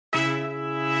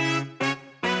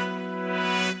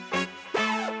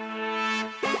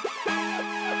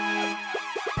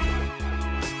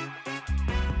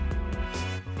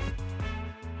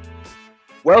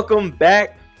Welcome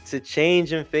back to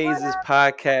Change and Phases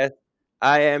podcast.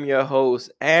 I am your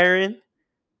host, Aaron.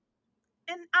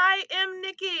 And I am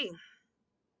Nikki.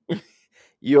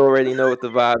 You already know what the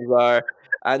vibes are.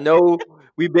 I know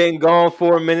we've been gone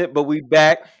for a minute, but we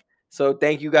back. So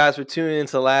thank you guys for tuning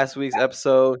into last week's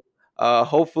episode.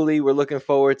 Hopefully, we're looking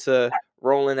forward to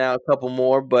rolling out a couple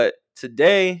more. But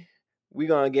today, we're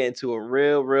gonna get into a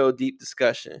real deep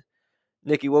discussion.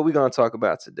 Nikki, what we gonna talk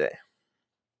about today?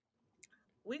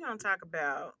 We're going to talk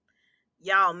about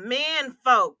y'all men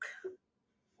folk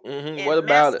What and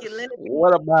about us?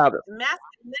 What about us?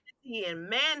 masculinity and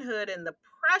manhood and the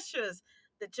pressures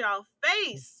that y'all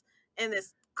face in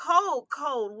this cold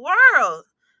world.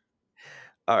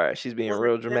 All right, she's being Was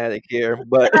real it? dramatic here,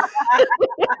 but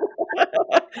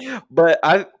but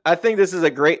I think this is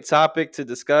a great topic to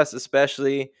discuss,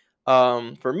 especially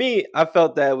for me. I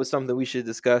felt that it was something we should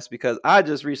discuss because I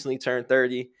just recently turned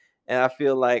 30, and I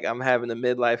feel like I'm having a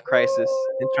midlife crisis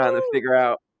and trying to figure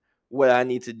out what I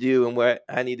need to do and what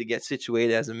I need to get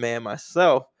situated as a man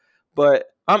myself. But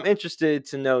I'm interested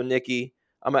to know, Nikki.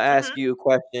 I'm gonna Mm-hmm, ask you a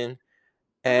question,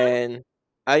 mm-hmm.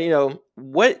 and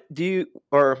what do you,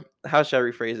 or how should I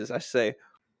rephrase this? I say,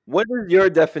 what is your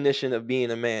definition of being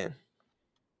a man?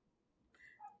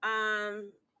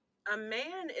 Um, a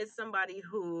man is somebody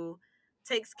who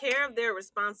takes care of their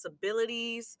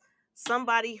responsibilities,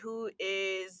 somebody who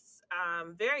is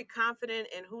very confident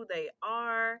in who they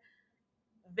are,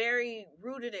 very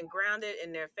rooted and grounded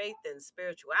in their faith and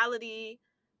spirituality.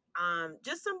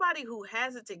 Just somebody who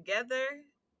has it together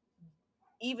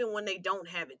even when they don't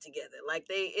have it together. Like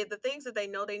the things that they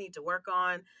know they need to work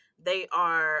on, they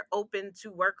are open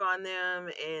to work on them,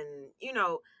 and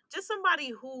just somebody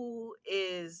who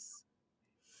is,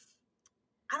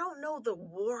 I don't know the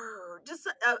word. Just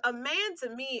a man to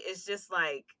me is just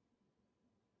like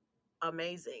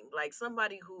amazing. Like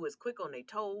somebody who is quick on their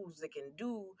toes, that can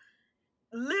do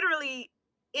literally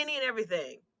any and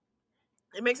everything.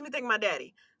 It makes me think of my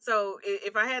daddy. So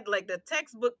if I had like the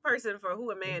textbook person for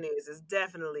who a man is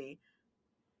definitely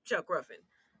Chuck Ruffin.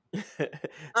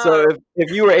 So Um,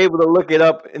 if you were able to look it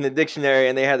up in the dictionary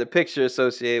and they had a picture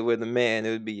associated with a man,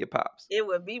 it would be your pops. it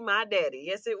would be my daddy.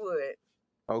 Yes, it would.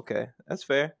 Okay, that's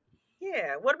fair.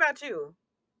 Yeah. What about you?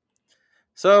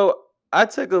 So I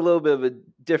took a little bit of a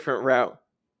different route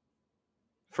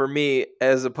for me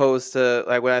as opposed to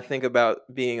like when I think about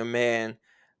being a man.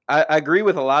 I agree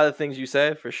with a lot of things you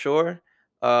said for sure.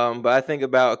 But I think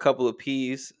about a couple of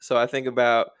P's. So I think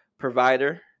about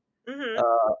provider, Mm-hmm.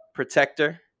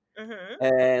 protector, Mm-hmm.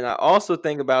 and I also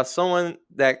think about someone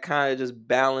that kind of just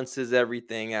balances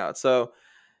everything out. So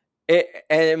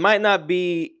it might not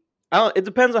be. I don't. It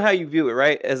depends on how you view it,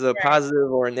 right? As a Right.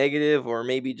 positive or a negative, or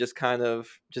maybe just kind of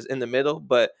just in the middle.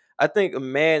 But I think a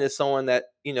man is someone that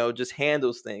just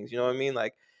handles things. You know what I mean?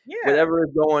 Like Yeah. whatever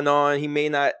is going on, he may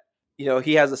not.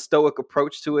 He has a stoic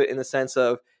approach to it in the sense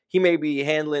of he may be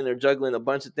handling or juggling a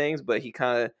bunch of things, but he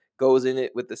kind of goes in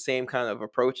it with the same kind of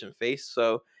approach and face.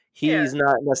 So Yeah. he's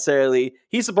not necessarily.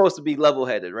 He's supposed to be level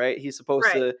headed, right? He's supposed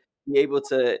Right. to be able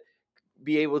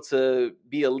to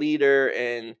be a leader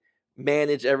and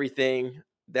manage everything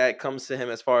that comes to him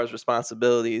as far as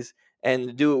responsibilities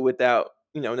and do it without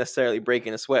necessarily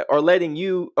breaking a sweat or letting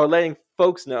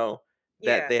folks know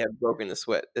that Yeah. they have broken the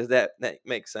sweat. Does that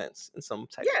make sense in some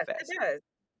type of Yes, it facet? does.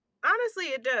 Honestly,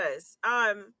 it does.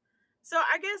 So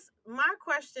I guess my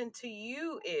question to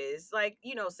you is like,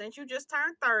 since you just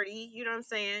turned 30, you know what I'm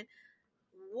saying?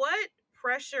 What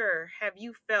pressure have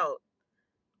you felt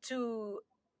to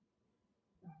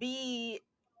be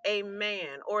a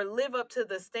man or live up to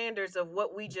the standards of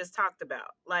what we just talked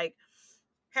about? Like,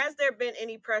 has there been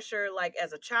any pressure, like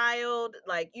as a child,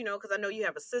 like, because I know you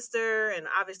have a sister and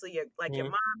obviously you're like your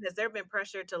Mhm. mom, has there been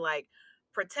pressure to like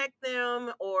protect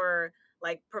them or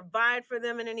like provide for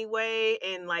them in any way?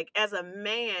 And like as a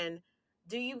man,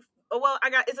 do you, oh, well,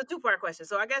 it's a two-part question.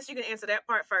 So I guess you can answer that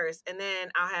part first and then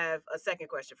I'll have a second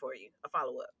question for you, a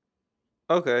follow-up.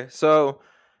 Okay, so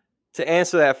to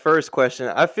answer that first question,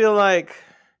 I feel like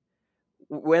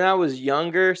when I was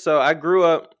younger, so I grew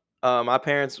up. My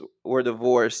parents were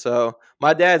divorced, so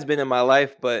my dad's been in my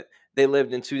life, but they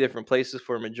lived in two different places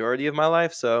for a majority of my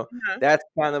life. So Uh-huh. that's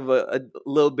kind of a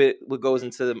little bit what goes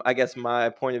into, I guess, my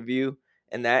point of view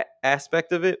and that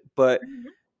aspect of it. But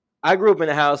Mhm. I grew up in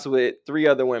a house with three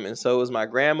other women, so it was my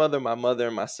grandmother, my mother,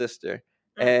 and my sister,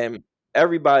 Mm. and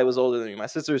everybody was older than me. My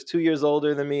sister was 2 years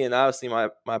older than me, and obviously my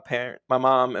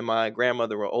mom, and my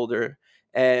grandmother were older,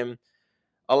 and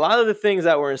a lot of the things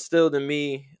that were instilled in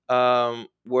me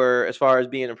were as far as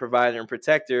being a provider and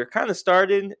protector kind of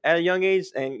started at a young age.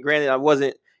 And granted, I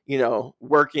wasn't,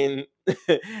 working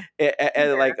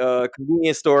at like a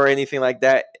convenience store or anything like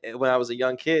that when I was a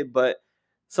young kid. But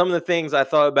some of the things I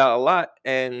thought about a lot,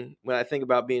 and when I think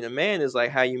about being a man, is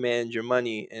like how you manage your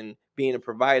money, and being a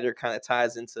provider kind of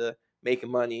ties into making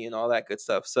money and all that good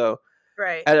stuff. So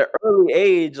Right. at an early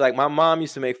age, like my mom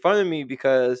used to make fun of me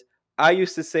because I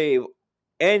used to save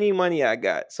any money I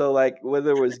got. So like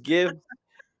whether it was gifts,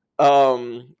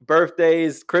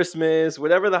 birthdays, Christmas,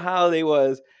 whatever the holiday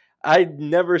was, I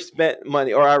never spent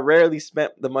money, or I rarely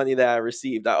spent the money that I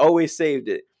received. I always saved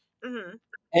it. Mhm.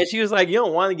 And she was like, "You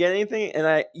don't want to get anything?" And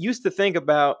I used to think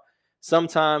about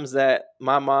sometimes that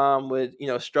my mom would,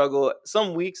 struggle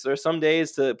some weeks or some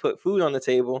days to put food on the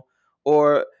table,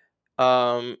 or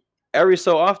um, every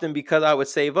so often because I would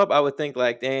save up, I would think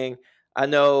like, "Dang, I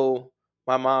know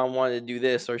my mom wanted to do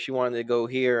this, or she wanted to go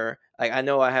here. Or, like I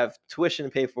know I have tuition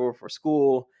to pay for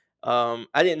school."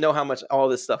 I didn't know how much all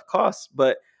this stuff costs,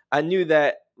 but I knew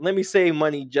that let me save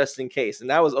money just in case, and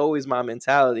that was always my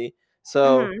mentality.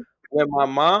 So Mhm. when my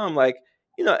mom, like,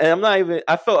 and I'm not even,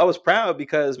 I felt I was proud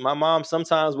because my mom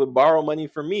sometimes would borrow money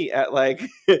from me at like,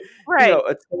 Right.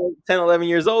 a 10, 11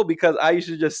 years old because I used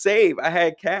to just save. I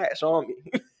had cash on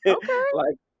me. Okay.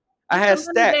 Like, I You had some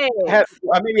money stack. bags.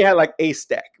 I maybe had like a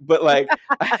stack, but like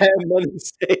I had money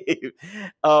saved.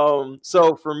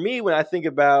 So for me, when I think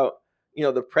about,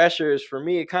 the pressures, for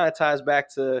me, it kind of ties back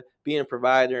to being a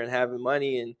provider and having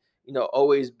money, and,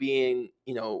 always being,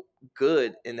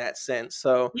 good in that sense.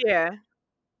 So Yeah.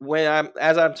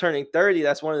 as I'm turning 30,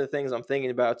 that's one of the things I'm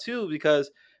thinking about too,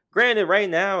 because granted right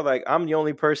now, like I'm the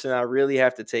only person I really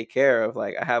have to take care of.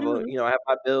 Like Mhm. I have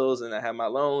my bills and I have my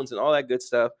loans and all that good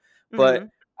stuff, but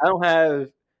Mhm. I don't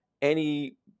have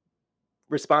any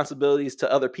responsibilities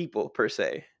to other people per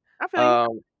se. I feel you.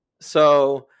 Um,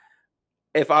 so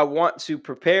if I want to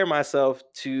prepare myself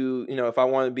to, if I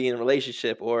want to be in a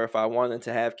relationship, or if I wanted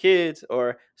to have kids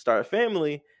or start a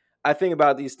family, I think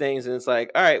about these things and it's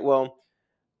like, all right, well,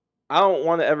 I don't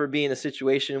want to ever be in a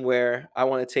situation where I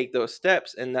want to take those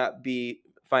steps and not be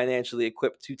financially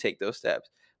equipped to take those steps.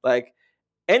 Like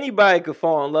anybody could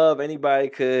fall in love, anybody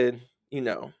could,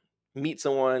 meet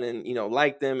someone and,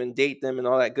 like them and date them and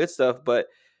all that good stuff. But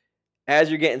as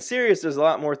you're getting serious, there's a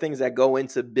lot more things that go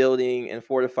into building and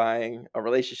fortifying a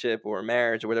relationship or a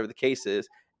marriage or whatever the case is.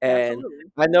 And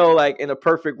Absolutely. I know, like, in a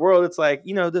perfect world, it's like,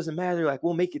 it doesn't matter. Like,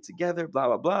 we'll make it together, blah,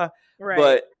 blah, blah. Right.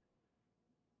 But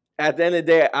at the end of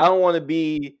the day, I don't want to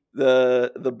be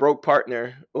the broke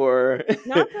partner, or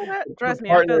No, I feel that. the Trust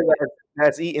me, I partner feel that.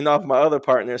 that's eating off my other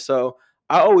partner. So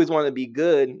I always want to be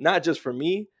good, not just for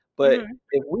me, but Mhm.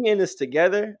 if we in this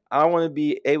together, I want to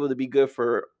be able to be good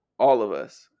for all of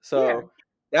us. Yeah. So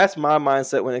that's my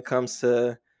mindset when it comes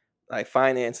to like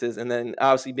finances, and then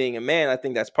obviously being a man, I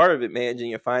think that's part of it: managing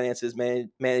your finances,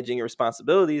 managing your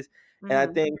responsibilities. And I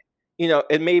Mhm. think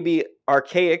it may be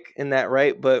archaic in that,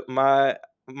 right? But my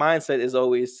mindset is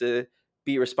always to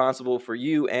be responsible for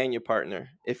you and your partner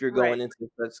if you're Right. going into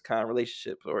such kind of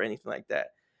relationships or anything like that.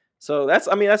 So that's,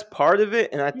 I mean, that's part of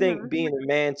it. And I think Mhm. being a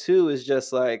man too is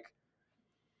just like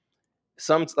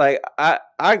some, like I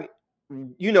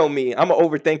you know me, I'm an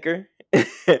overthinker.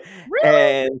 Really?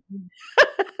 and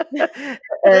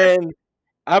and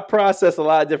I process a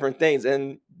lot of different things,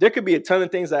 and there could be a ton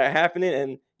of things that are happening,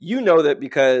 and you know that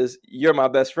because you're my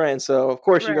best friend. So of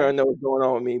course you're gonna Right. know what's going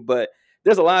on with me. But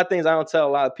there's a lot of things I don't tell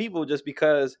a lot of people, just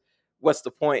because what's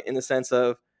the point, in the sense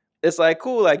of it's like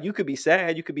cool, like you could be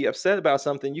sad, you could be upset about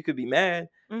something, you could be mad,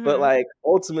 but Mhm. like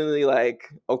ultimately, like,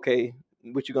 okay,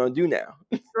 what you gonna do now?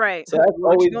 Right. So that's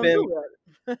What you always gonna been, do with it?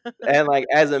 and like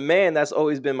as a man, that's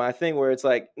always been my thing, where it's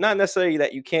like not necessarily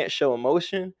that you can't show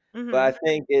emotion, but I Mhm.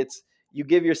 think it's you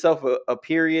give yourself a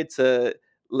period to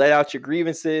let out your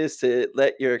grievances, to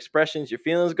let your expressions, your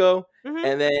feelings go. Mhm.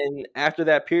 And then after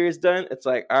that period's done, it's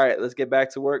like, all right, let's get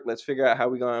back to work. Let's figure out how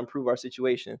we're going to improve our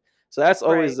situation. So that's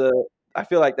always Right. I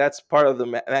feel like that's part of the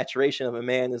maturation of a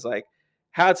man, is like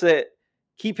how to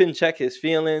keep in check his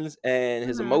feelings and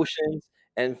his Mhm. emotions,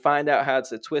 and find out how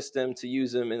to twist them to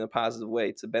use them in a positive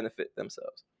way to benefit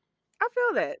themselves. I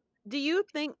feel that. Do you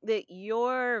think that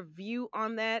your view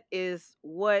on that is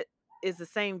what is the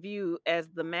same view as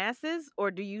the masses,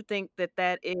 or do you think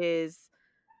that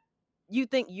you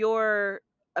think your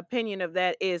opinion of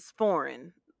that is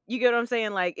foreign? You get what I'm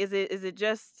saying? Like, is it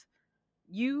just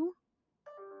you,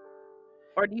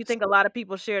 or do you think a lot of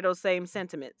people share those same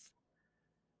sentiments?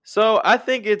 So I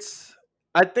think it's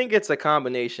a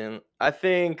combination. I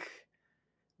think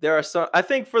there are some. I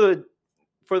think for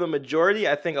the majority,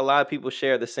 I think a lot of people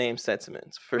share the same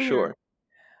sentiments for Mhm. sure.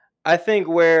 I think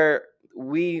where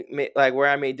where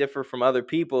I may differ from other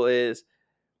people is,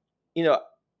 you know,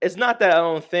 it's not that I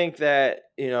don't think that,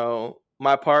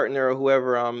 my partner or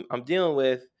whoever I'm dealing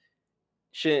with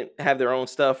shouldn't have their own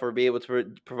stuff or be able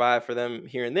to provide for them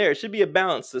here and there. It should be a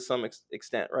balance to some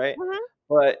extent, right? Mhm.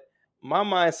 But my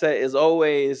mindset is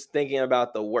always thinking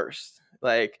about the worst.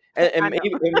 Like, and I maybe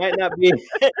know. it might not be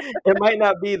it might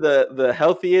not be the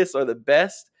healthiest or the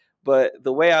best, but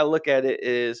the way I look at it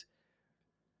is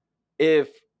if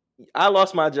I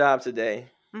lost my job today,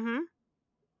 Mhm.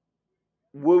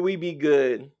 would we be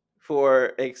good for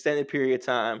an extended period of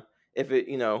time if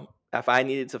if I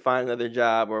needed to find another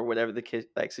job or whatever the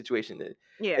like situation is?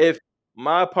 Yeah. If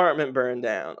my apartment burned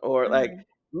down or like Mhm.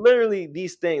 literally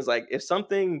these things, like if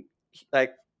something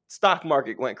like stock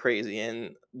market went crazy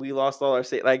and we lost all our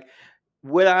state, like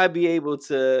would I be able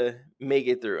to make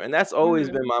it through? And that's always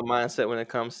Mhm. been my mindset when it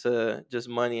comes to just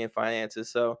money and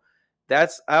finances. So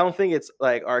that's I don't think it's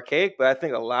like archaic, but I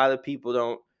think a lot of people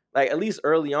don't like at least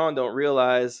early on don't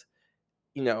realize,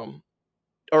 you know,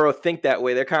 or think that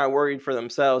way. They're kind of worried for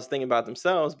themselves, thinking about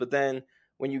themselves, but then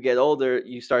when you get older,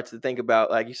 you start to think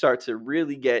about like you start to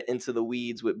really get into the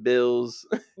weeds with bills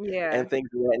Yeah. and things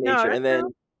of that No, nature. that's And true.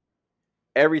 then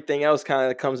everything else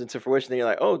kind of comes into fruition and you're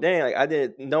like, "Oh, dang, like I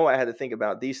didn't know I had to think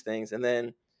about these things." And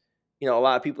then a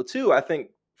lot of people too, I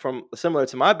think from similar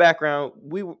to my background,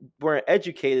 we weren't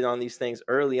educated on these things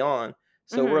early on.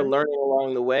 So we're Mhm. learning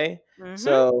along the way.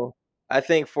 Mhm. So I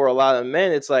think for a lot of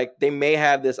men, it's like they may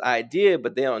have this idea,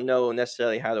 but they don't know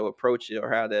necessarily how to approach it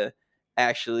or how to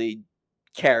actually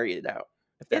carry it out,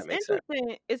 if that It's makes sense.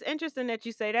 interesting. It's interesting that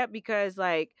you say that because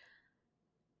like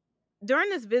during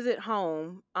this visit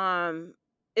home,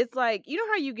 it's like you know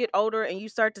how you get older and you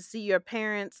start to see your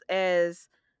parents as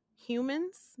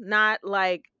humans, not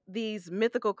like these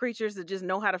mythical creatures that just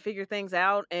know how to figure things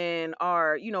out and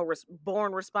are,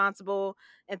 born responsible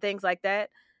and things like that.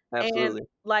 And Absolutely.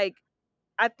 like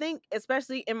I think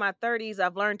especially in my 30s,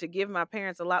 I've learned to give my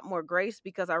parents a lot more grace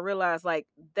because I realized like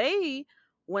they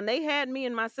when they had me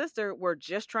and my sister were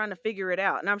just trying to figure it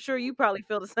out. And I'm sure you probably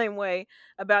feel the same way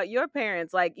about your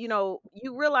parents. Like, you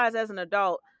realize as an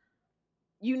adult,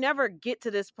 you never get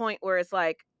to this point where it's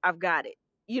like, I've got it.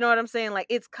 You know what I'm saying? Like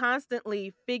it's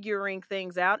constantly figuring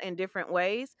things out in different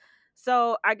ways.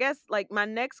 So I guess like my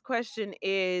next question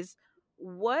is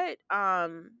what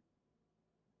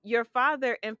your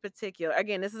father in particular,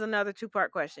 again, this is another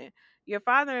two-part question. Your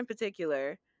father in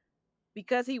particular,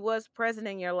 because he was present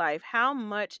in your life, how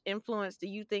much influence do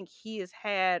you think he has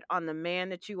had on the man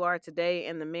that you are today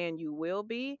and the man you will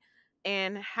be?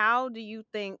 And how do you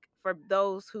think for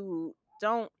those who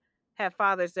don't have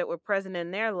fathers that were present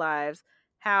in their lives,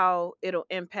 how it'll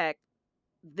impact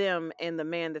them and the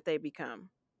man that they become?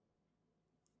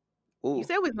 You Ooh.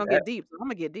 said we was gonna That, get deep, so I'm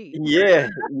gonna get deep. yeah.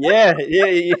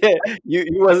 You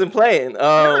wasn't playing.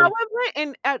 No, I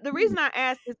wasn't. And the reason I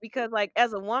ask is because, like,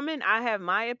 as a woman, I have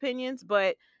my opinions,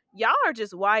 but y'all are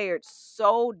just wired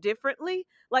so differently.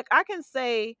 Like, I can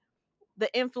say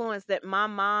the influence that my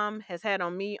mom has had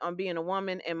on me on being a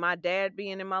woman and my dad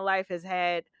being in my life has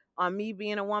had on me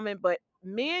being a woman, but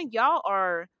men, y'all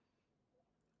are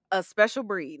a special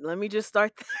breed. Let me just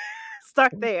start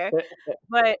start there.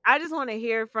 But I just want to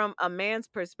hear from a man's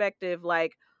perspective,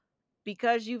 like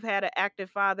because you've had an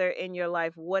active father in your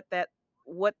life, what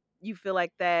you feel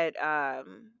like that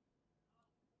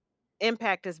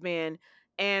impact has been.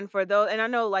 And for those, and I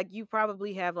know like you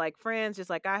probably have like friends, just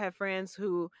like I have friends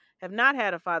who have not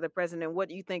had a father present, and what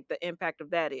do you think the impact of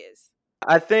that is?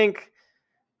 I think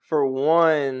for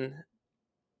one,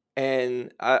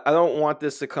 and I don't want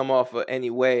this to come off of any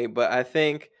way, but I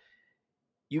think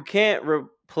you can't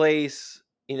replace,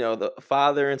 the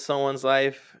father in someone's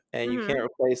life, and you Mhm. can't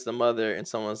replace the mother in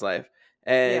someone's life.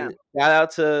 Yeah. And shout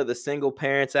out to the single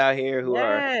parents out here who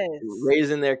are Yes.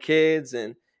 raising their kids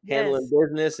and handling Yes.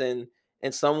 business and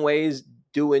in some ways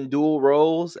doing dual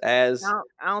roles as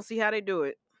I don't see how they do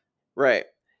it. right.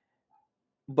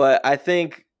 But I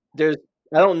think there's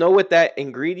I don't know what that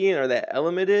ingredient or that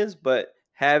element is, but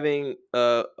having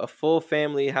a full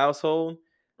family household,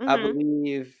 I Mhm.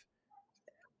 believe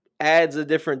adds a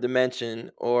different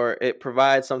dimension or it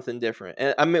provides something different.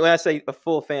 And I mean when I say a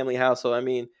full family household, I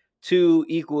mean two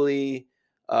equally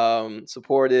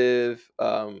supportive,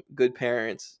 good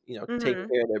parents, taking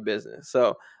Mhm. care of their business.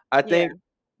 So I Yeah. think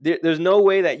there's no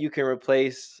way that you can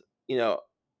replace,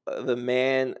 the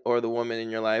man or the woman in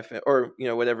your life or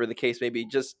whatever the case may be,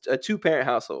 just a two-parent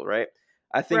household, right?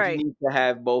 I think you Right. need to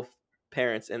have both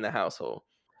parents in the household.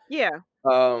 Yeah.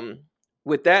 um,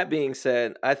 with that being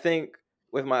said, I think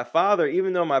with my father,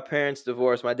 even though my parents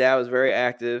divorced, my dad was very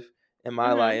active in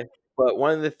my Mhm. life. But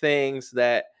one of the things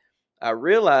that I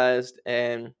realized,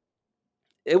 and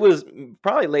it was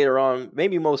probably later on,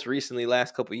 maybe most recently,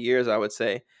 last couple of years, I would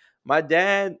say, my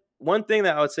dad one thing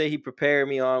that I would say he prepared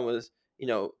me on was,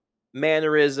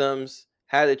 mannerisms,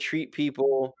 how to treat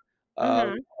people,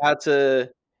 Mhm. how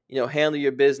to, handle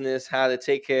your business, how to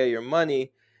take care of your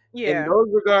money. In Yeah. those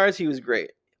regards, he was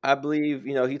great. I believe,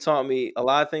 he taught me a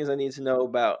lot of things I need to know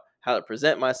about how to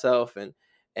present myself, and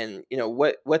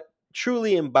what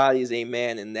truly embodies a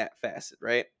man in that facet,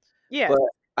 right? Yes. But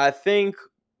I think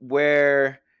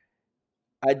where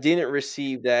I didn't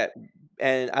receive that,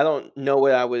 and I don't know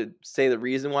what I would say the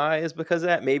reason why is because of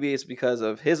that. Maybe it's because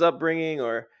of his upbringing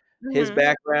or his Mhm.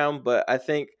 background, but I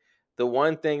think the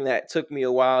one thing that took me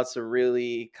a while to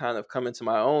really kind of come into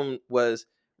my own was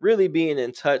really being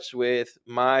in touch with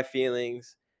my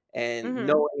feelings and Mhm.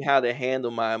 knowing how to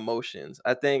handle my emotions.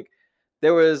 I think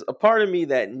there was a part of me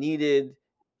that needed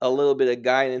a little bit of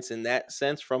guidance in that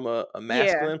sense from a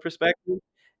Yeah. masculine perspective.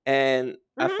 And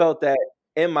I Mhm. felt that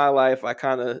in my life, I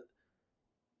kind of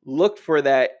looked for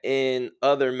that in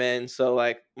other men. So,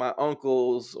 like my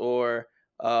uncles or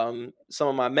some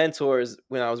of my mentors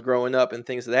when I was growing up and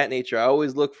things of that nature. I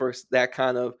always look for that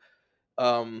kind of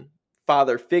um,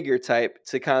 father figure type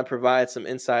to kind of provide some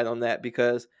insight on that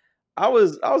because I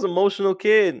was emotional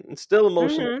kid and still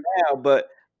emotional Mhm. now, but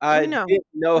We I know. didn't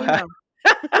know We how. know.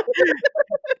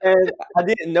 And I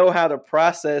didn't know how to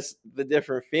process the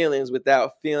different feelings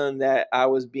without feeling that I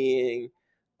was being,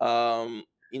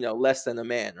 less than a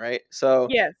man, right? So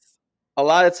Yes. a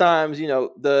lot of times,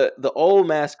 the old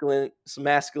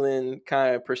masculine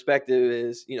kind of perspective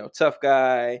is, tough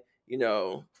guy,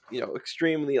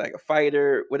 extremely like a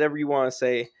fighter, whatever you want to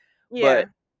say. But Yeah.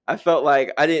 I felt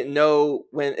like I didn't know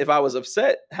when if I was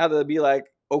upset how to be like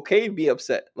okay to be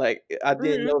upset. Like I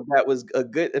didn't Mhm. know if that was a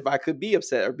good if I could be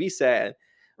upset or be sad.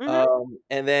 Mhm.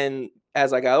 And then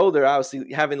as I got older,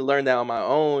 obviously having to learn that on my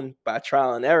own by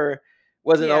trial and error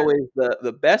wasn't Yeah. always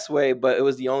the best way, but it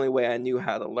was the only way I knew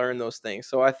how to learn those things.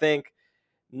 So I think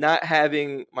not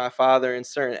having my father in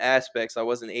certain aspects, I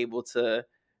wasn't able to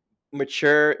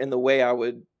mature in the way I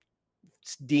would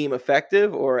deem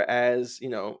effective or as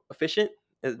efficient.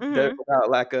 Better Mhm. without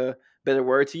lack of better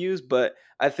word to use, but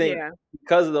I think Yeah.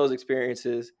 because of those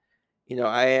experiences,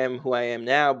 I am who I am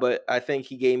now. But I think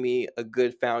he gave me a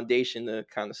good foundation to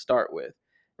kind of start with.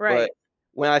 But Right.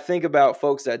 when I think about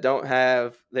folks that don't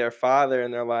have their father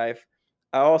in their life,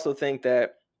 I also think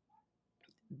that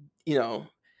you know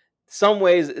some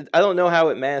ways I don't know how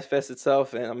it manifests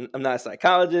itself, and I'm not a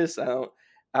psychologist.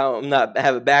 I'm not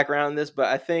have a background in this, but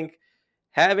I think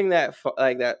having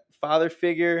like that father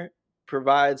figure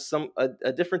provides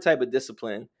a different type of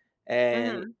discipline,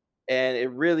 and Mhm.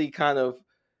 it really kind of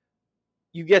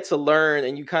you get to learn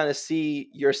and you kind of see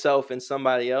yourself in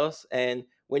somebody else. And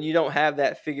when you don't have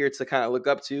that figure to kind of look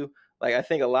up to, like I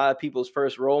think a lot of people's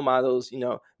first role models,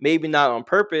 maybe not on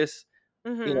purpose,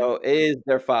 Mhm. is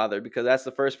their father because that's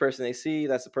the first person they see.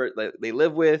 That's the person that they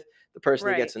live with, the person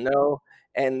they get Right. to know,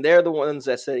 and they're the ones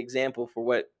that set example for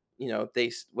what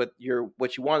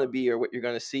what you want to be or what you're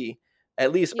going to see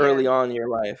at least Yeah. early on in your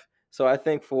life. So I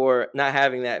think for not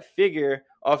having that figure,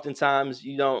 oftentimes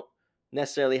you don't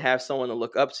necessarily have someone to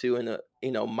look up to and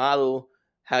model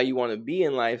how you want to be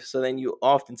in life. So then you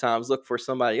oftentimes look for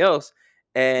somebody else,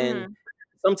 and Mhm.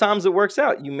 sometimes it works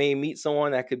out. You may meet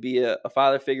someone that could be a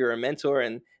father figure or a mentor,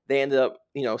 and they end up,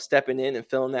 stepping in and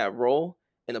filling that role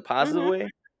in a positive Mhm.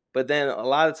 way. But then a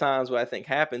lot of times, what I think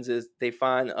happens is they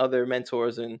find other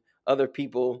mentors and other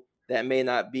people that may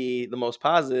not be the most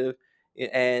positive,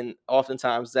 and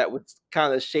oftentimes that would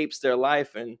kind of shapes their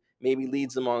life and maybe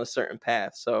leads them on a certain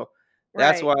path. So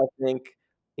that's Right. why I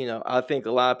think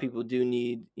a lot of people do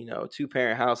need,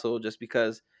 two-parent household just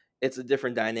because it's a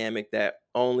different dynamic that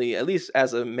only, at least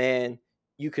as a man,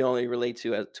 you can only relate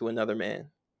to as to another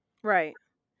man. Right.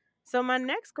 So my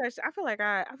next question, I feel like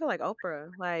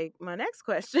Oprah. Like my next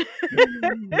question,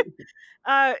 and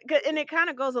it kind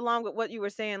of goes along with what you were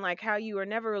saying, like how you were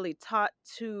never really taught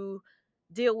to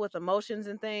deal with emotions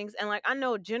and things. And like I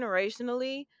know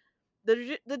generationally,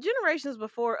 the generations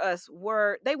before us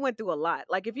they went through a lot.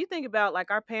 Like if you think about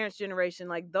like our parents' generation,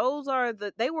 like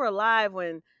they were alive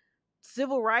when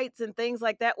civil rights and things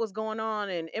like that was going on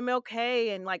and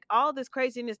MLK and like all this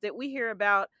craziness that we hear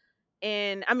about.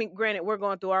 And I mean, granted, we're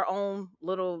going through our own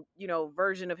little,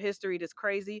 version of history that's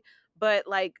crazy, but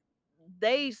like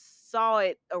they saw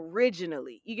it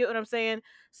originally. You get what I'm saying?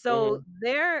 So Mhm.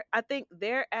 I think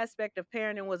their aspect of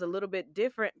parenting was a little bit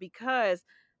different because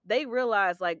they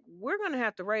realized like we're gonna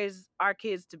have to raise our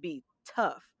kids to be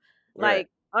tough. Right, Like,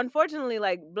 unfortunately,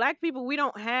 like black people, we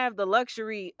don't have the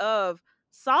luxury of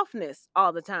softness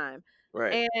all the time.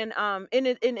 right. And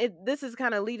this is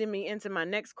kind of leading me into my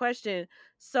next question.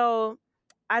 So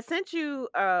I sent you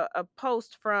a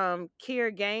post from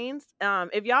Kier Gaines.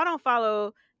 If y'all don't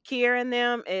follow Kier and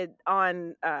them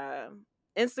on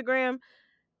Instagram,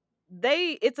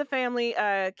 it's a family.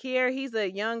 Kier, he's a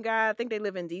young guy. I think they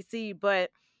live in DC, but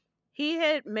he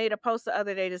had made a post the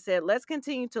other day that said, "Let's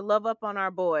continue to love up on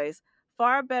our boys.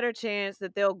 Far better chance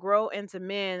that they'll grow into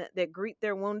men that greet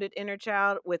their wounded inner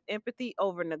child with empathy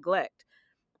over neglect."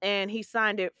 And he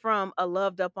signed it from a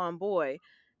loved up on boy.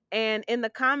 And in the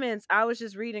comments, I was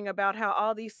just reading about how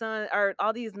all these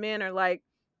men are like,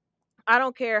 I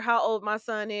don't care how old my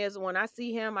son is. When I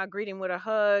see him, I greet him with a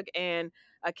hug and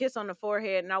a kiss on the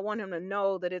forehead, and I want him to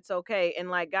know that it's okay. And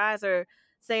like guys are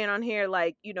saying on here,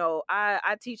 like,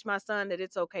 I teach my son that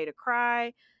it's okay to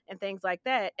cry and things like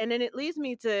that. And then it leads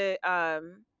me to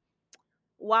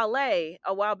Wale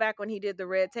a while back when he did the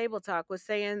Red Table Talk was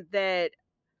saying that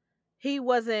he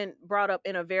wasn't brought up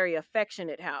in a very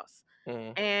affectionate house.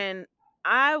 Mm. And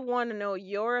I want to know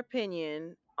your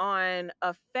opinion on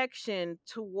affection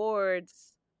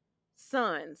towards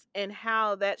sons and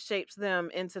how that shapes them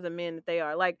into the men that they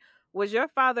are. Like, was your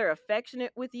father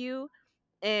affectionate with you?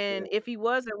 And if he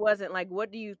was or wasn't, like,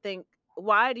 what do you think?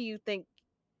 Why do you think?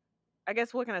 I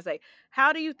guess what can I say?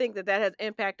 How do you think that has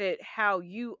impacted how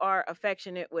you are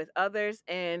affectionate with others?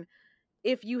 And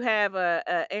if you have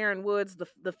a Aaron Woods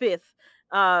the fifth,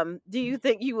 do you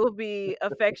think you will be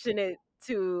affectionate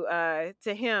to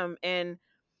him? And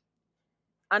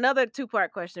another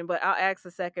two-part question, but I'll ask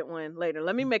the second one later.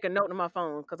 Let me make a note on my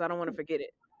phone because I don't want to forget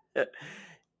it.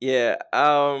 Yeah.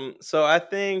 So I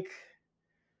think.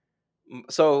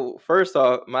 So first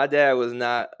off, my dad was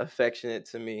not affectionate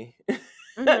to me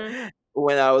Mhm.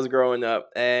 when I was growing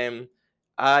up, and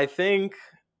I think,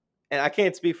 and I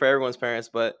can't speak for everyone's parents,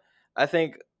 but I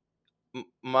think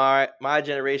my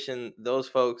generation, those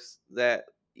folks that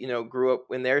grew up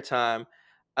in their time,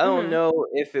 I don't Mhm. know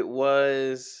if it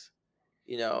was,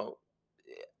 you know,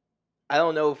 I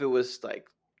don't know if it was like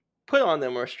put on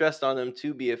them or stressed on them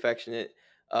to be affectionate,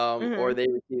 or Mhm. they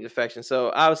received affection.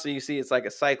 So obviously, you see, it's like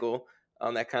a cycle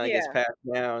that kind of gets Yeah.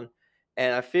 passed down.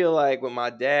 And I feel like with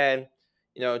my dad,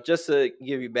 just to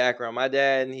give you background, my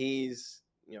dad, he's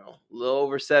a little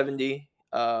over 70.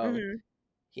 Mhm.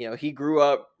 He grew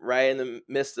up right in the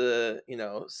midst of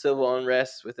civil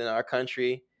unrest within our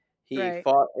country. He Right.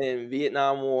 fought in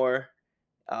Vietnam War.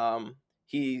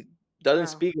 He doesn't Wow.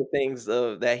 speak of things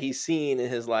that he's seen in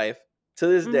his life to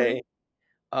this Mhm. day.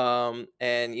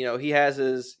 And he has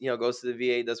his goes to the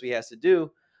VA, does what he has to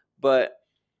do, but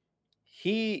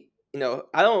he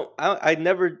I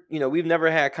never we've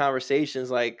never had conversations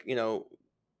like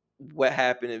what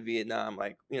happened in Vietnam,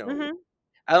 like Mhm.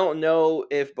 I don't know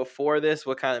if before this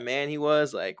what kind of man he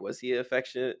was. Like, was he an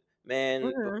affectionate man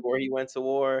Mhm. before he went to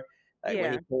war? Like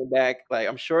when he Yeah. came back, like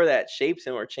I'm sure that shaped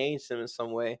him or changed him in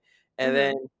some way. And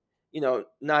then, Mhm.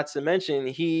 not to mention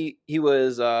he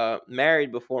was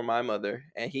married before my mother,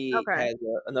 and he Okay. has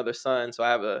another son. So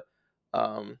I have a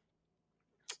um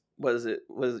what is it?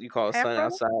 What is it you call a Half son brother?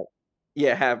 outside?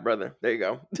 Yeah, half brother. There you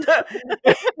go. I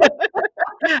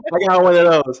got one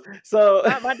of those. So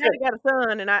My daddy got a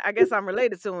son, and I guess I'm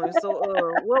related to him. So,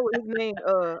 what was his name?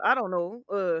 I don't know.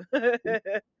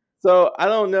 So I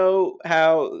don't know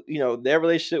how their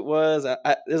relationship was.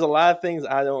 There's a lot of things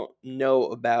I don't know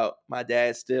about my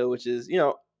dad still, which is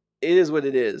it is what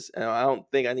it is. I don't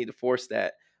think I need to force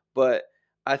that, but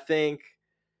I think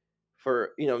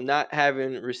for not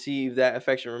having received that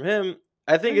affection from him,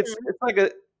 I think it's Mhm. it's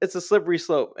like it's a slippery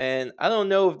slope, and I don't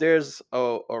know if there's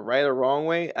a right or wrong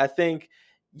way. I think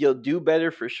you'll do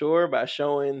better for sure by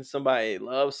showing somebody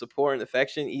love, support, and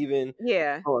affection, even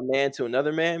Yeah. from a man to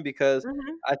another man, because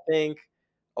Mhm. I think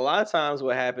a lot of times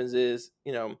what happens is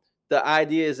the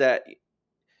idea is that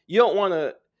you don't want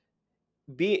to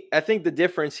be. I think the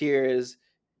difference here is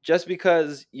just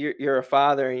because you're a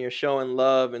father and you're showing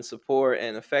love and support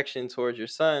and affection towards your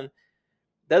son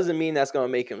doesn't mean that's going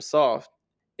to make him soft.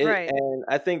 Right. And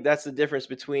I think that's the difference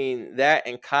between that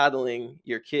and coddling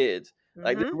your kids.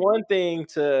 Like, there's Mhm. one thing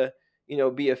to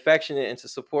be affectionate and to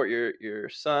support your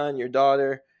son, your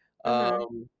daughter,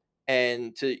 Mhm.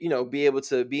 and to be able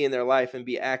to be in their life and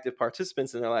be active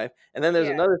participants in their life. And then there's Yeah.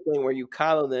 another thing where you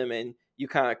coddle them and you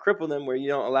kind of cripple them, where you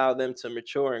don't allow them to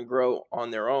mature and grow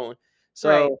on their own.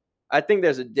 Right. So I think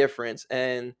there's a difference,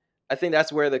 and I think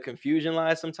that's where the confusion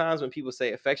lies sometimes. When people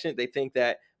say affectionate, they think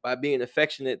that by being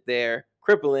affectionate, they're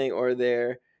crippling or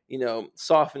they're,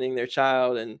 softening their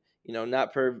child and,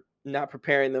 not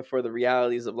preparing them for the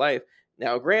realities of life.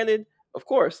 Now, granted, of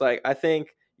course, like I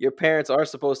think your parents are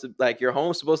supposed to, like, your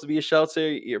home's supposed to be a shelter,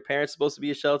 your parents supposed to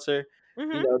be a shelter.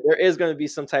 Mhm. There is going to be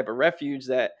some type of refuge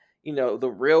that the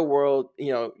real world,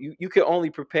 you can only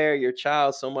prepare your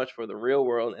child so much for the real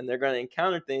world, and they're going to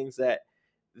encounter things that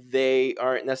they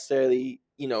aren't necessarily,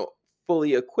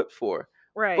 fully equipped for.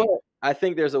 But Right. I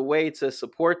think there's a way to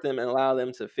support them and allow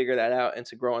them to figure that out and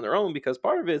to grow on their own, because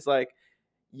part of it is like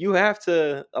you have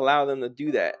to allow them to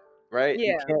do that, right?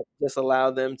 You Yeah. can't just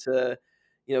allow them to,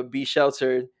 be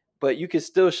sheltered, but you can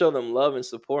still show them love and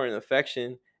support and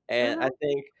affection. And I Mhm.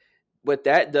 think what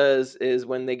that does is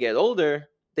when they get older,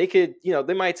 they could,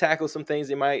 they might tackle some things,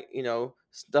 they might,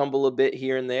 stumble a bit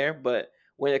here and there, but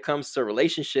when it comes to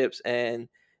relationships and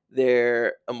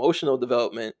their emotional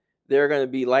development, they're going to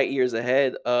be light years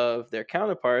ahead of their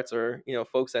counterparts, or,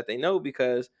 folks that they know,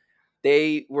 because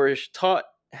they were taught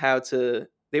how to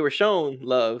they were shown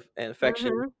love and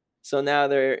affection, Mhm. so now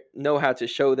they know how to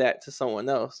show that to someone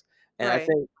else. And I Right.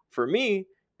 think for me,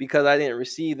 because I didn't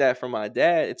receive that from my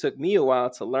dad, it took me a while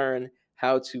to learn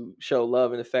how to show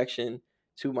love and affection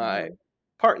to my Mhm.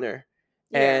 partner.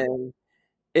 Yeah. And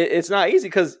it's not easy,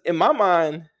 because in my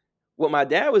mind, what my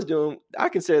dad was doing, I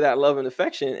consider that love and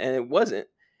affection, and it wasn't.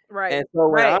 And Right. so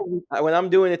when Right. I'm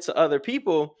doing it to other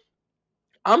people,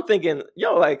 I'm thinking,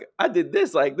 yo, like I did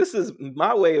this, like this is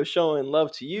my way of showing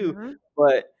love to you. Mhm.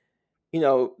 But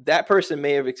that person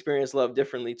may have experienced love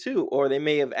differently too, or they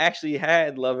may have actually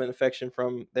had love and affection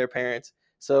from their parents.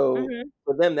 So Mhm.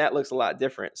 for them, that looks a lot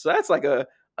different. So that's like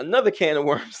another can of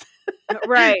worms that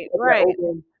Right. got Right.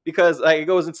 opened, because like it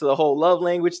goes into the whole love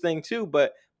language thing too.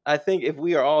 But I think if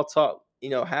we are all taught,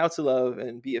 how to love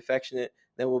and be affectionate,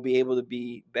 then we'll be able to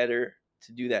be better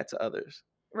to do that to others.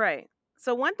 Right.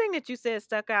 So one thing that you said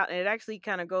stuck out, and it actually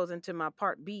kind of goes into my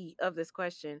part B of this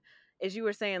question, is you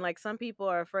were saying like some people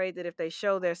are afraid that if they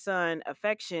show their son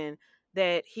affection,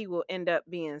 that he will end up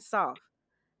being soft.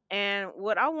 And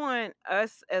what I want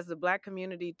us as the Black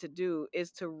community to do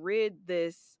is to rid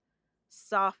this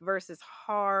soft versus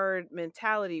hard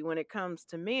mentality when it comes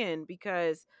to men,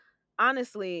 because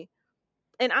honestly,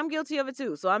 and I'm guilty of it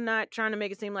too. So I'm not trying to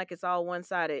make it seem like it's all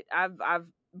one-sided. I've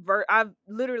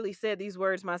literally said these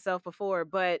words myself before,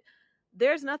 but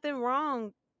there's nothing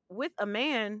wrong with a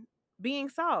man being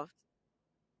soft.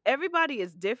 Everybody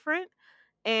is different,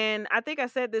 and I think I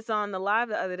said this on the live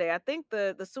the other day. I think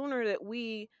the sooner that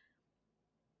we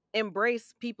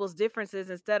embrace people's differences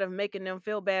instead of making them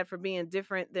feel bad for being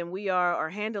different than we are or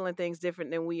handling things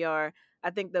different than we are, I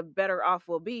think the better off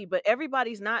we'll be. But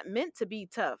everybody's not meant to be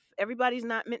tough. Everybody's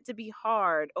not meant to be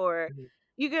hard, or Mhm.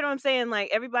 you get what I'm saying? Like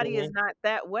everybody is Mhm. not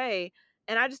that way.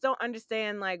 And I just don't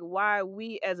understand like why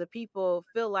we as a people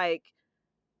feel like,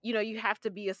 you have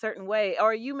to be a certain way,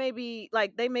 or you may be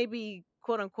like they may be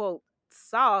quote unquote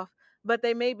soft, but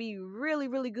they may be really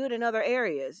really good in other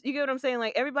areas. You get what I'm saying?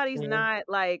 Like everybody's Mhm. not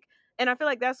like, and I feel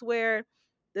like that's where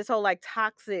this whole like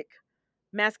toxic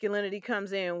masculinity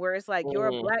comes in, where it's like you're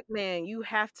a Mhm. black man, you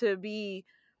have to be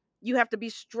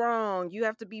strong, you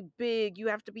have to be big, you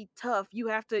have to be tough, you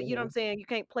have to, you know what I'm Mhm. saying, you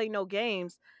can't play no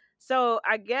games. So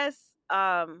I guess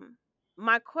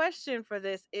my question for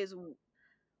this is,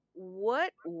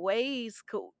 what ways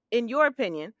could, in your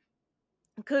opinion,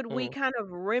 could we Mhm. kind of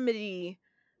remedy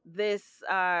this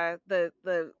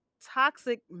the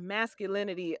toxic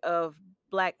masculinity of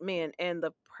black men and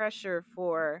the pressure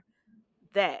for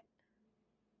that?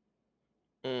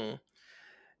 Mm.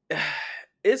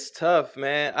 It's tough,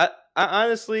 man. I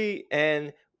honestly,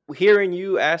 and hearing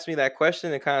you ask me that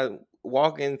question and kind of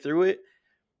walking through it,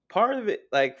 part of it,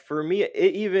 like for me,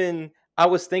 it even I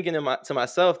was thinking to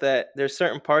myself that there's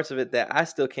certain parts of it that I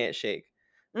still can't shake,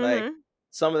 like Mhm.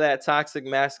 some of that toxic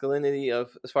masculinity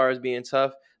of as far as being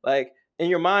tough. Like in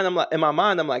your mind, I'm like in my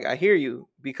mind, I'm like I hear you,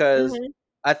 because Mhm.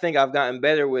 I think I've gotten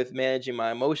better with managing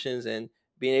my emotions and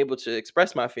being able to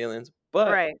express my feelings. But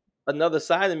Right. another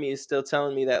side of me is still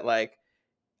telling me that like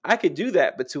I could do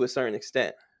that, but to a certain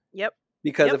extent. Yep.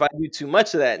 Because Yep. if I do too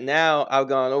much of that, now I've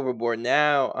gone overboard.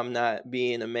 Now I'm not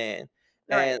being a man.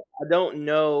 Right. And I don't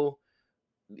know,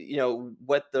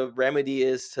 what the remedy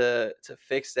is to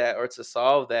fix that or to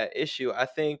solve that issue. I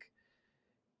think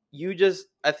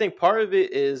part of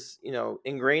it is,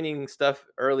 ingraining stuff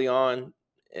early on,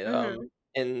 Mhm.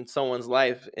 in someone's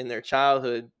life in their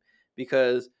childhood,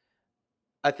 because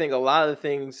I think a lot of the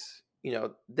things,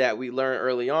 that we learn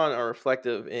early on are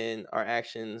reflective in our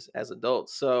actions as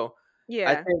adults. So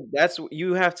I Yeah. think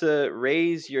you have to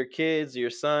raise your kids,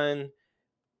 your son,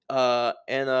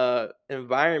 in a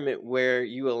environment where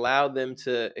you allow them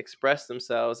to express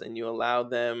themselves, and you allow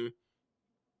them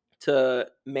to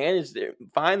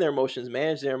find their emotions,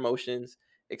 manage their emotions,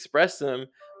 express them,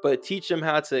 but teach them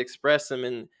how to express them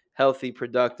in healthy,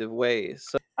 productive ways.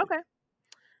 So Okay.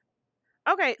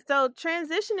 Okay, so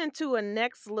transitioning to a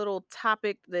next little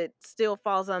topic that still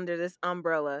falls under this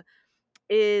umbrella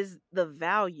is the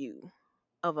value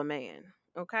of a man.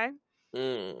 Okay.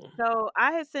 Mm. So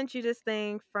I had sent you this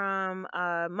thing from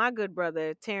my good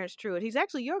brother Terrence Truitt. He's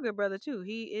actually your good brother too.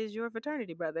 He is your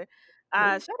fraternity brother.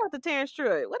 Shout out to Terrence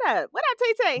Truitt. What up? What up,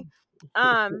 Tay Tay?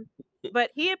 Um,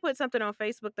 but he had put something on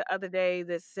Facebook the other day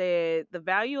that said the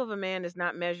value of a man is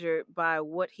not measured by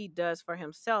what he does for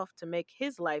himself to make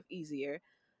his life easier,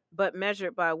 but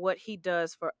measured by what he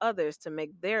does for others to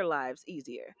make their lives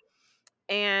easier.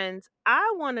 And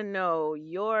I want to know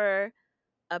your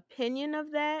opinion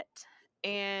of that.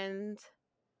 And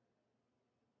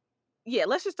yeah,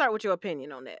 let's just start with your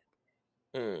opinion on that.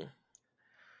 Mm.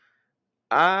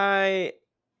 I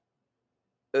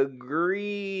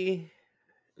agree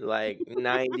like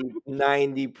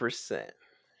 90%.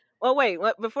 Well, wait,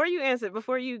 before you answer,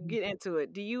 before you get into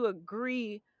it, do you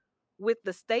agree with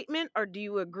the statement or do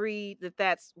you agree that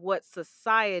that's what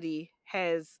society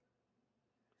has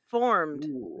formed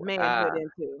Ooh, manhood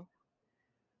into?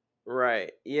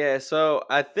 right. Yeah, so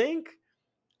I think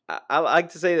I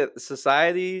like to say that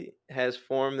society has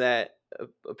formed that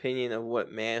opinion of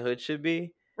what manhood should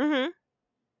be. Mhm.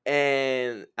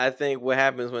 And I think what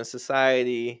happens when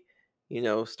society,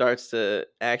 starts to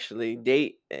actually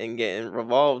date and get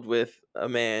involved with a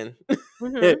man,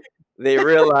 Mhm. they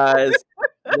realize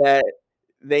that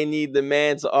they need the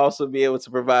man to also be able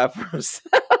to provide for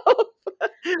himself.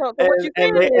 So what and you're and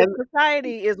saying they is and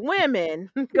society is women.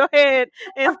 Go ahead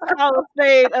and call a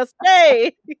spade a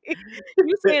spade.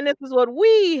 You saying this is what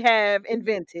we have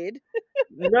invented.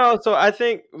 no, so I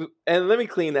think, and let me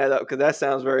clean that up because that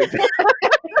sounds very bad.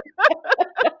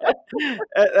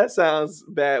 That sounds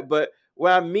bad. But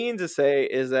what I mean to say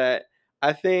is that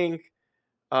I think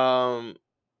um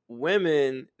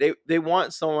women, they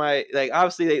want somebody, like,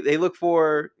 obviously they look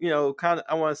for, kind of,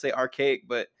 I want to say archaic,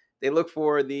 but they look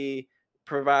for the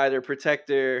provider,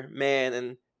 protector man.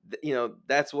 And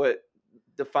that's what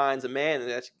defines a man, and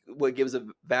that's what gives a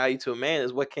value to a man,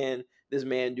 is what can this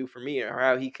man do for me, or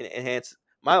how he can enhance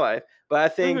my life. But I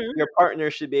think Mhm. your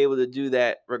partner should be able to do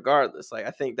that regardless. Like,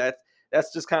 I think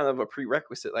that's just kind of a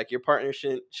prerequisite. Like, your partner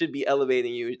should be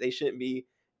elevating you. They shouldn't be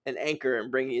an anchor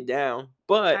and bringing you down.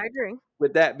 But I agree.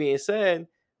 with that being said,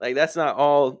 like, that's not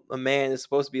all a man is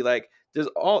supposed to be. Like,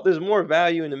 there's more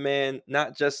value in a man,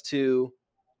 not just to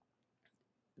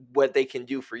what they can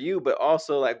do for you, but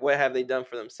also like what have they done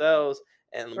for themselves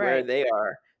and where Right. they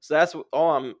are. So that's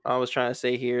all I was trying to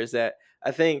say here, is that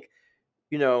I think,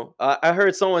 I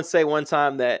heard someone say one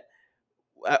time that,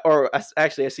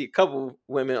 actually I see a couple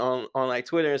women on like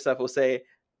Twitter and stuff will say,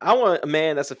 I want a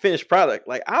man that's a finished product.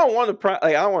 Like, I don't want like,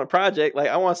 I don't want a project. Like,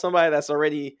 I want somebody that's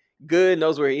already good,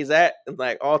 knows where he's at, and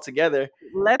like all together.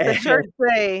 Let the And church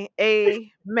say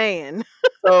amen.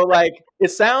 so, like, it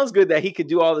sounds good that he could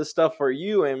do all this stuff for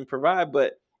you and provide,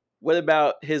 but what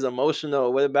about his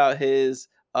emotional? What about his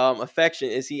affection?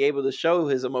 Is he able to show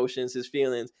his emotions, his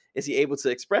feelings? Is he able to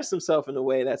express himself in a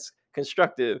way that's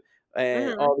constructive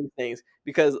and Mhm. all these things?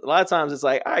 Because a lot of times it's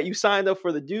like, all right, you signed up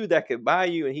for the dude that could buy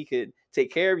you and he could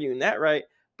take care of you and that, right?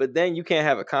 But then you can't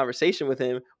have a conversation with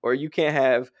him, or you can't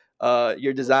have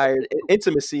your desired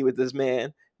intimacy with this man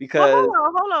Well, because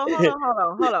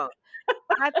hold on.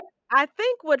 I I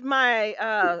think what my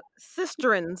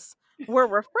sisterins were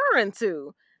referring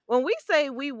to when we say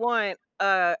we want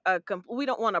we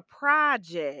don't want a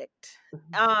project.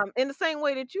 In the same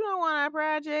way that you don't want a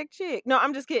project chick. No,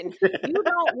 I'm just kidding. You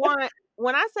don't want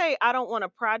when I say I don't want a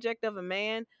project of a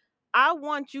man, I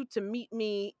want you to meet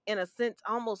me in a sense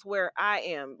almost where I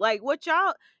am. Like what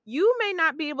y'all you may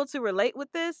not be able to relate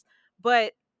with this,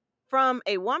 but from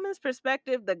a woman's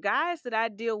perspective, the guys that I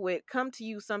deal with come to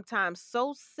you sometimes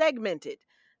so segmented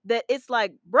that it's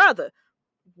like, brother,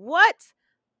 what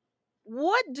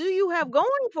what do you have going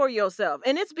for yourself?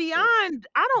 And it's beyond,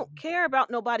 I don't care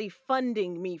about nobody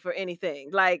funding me for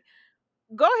anything. Like,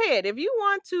 go ahead. If you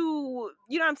want to,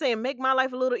 you know what I'm saying, make my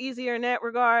life a little easier in that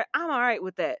regard, I'm all right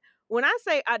with that. When I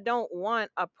say I don't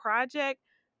want a project,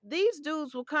 these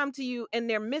dudes will come to you and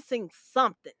they're missing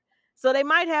something. So they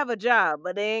might have a job,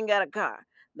 but they ain't got a car.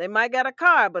 They might got a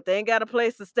car, but they ain't got a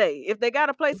place to stay. If they got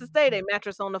a place to stay, they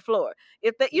mattress on the floor.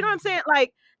 If they, you know what I'm saying?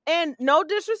 Like, and no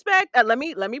disrespect. Let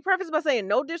me preface by saying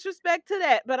no disrespect to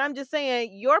that, but I'm just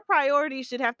saying your priorities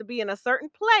should have to be in a certain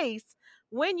place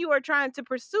when you are trying to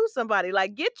pursue somebody.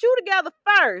 Like, get you together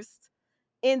first.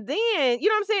 And then, you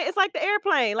know what I'm saying? It's like the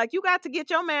airplane. Like, you got to get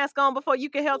your mask on before you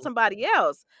can help somebody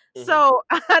else. Mhm. So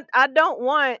I don't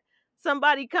want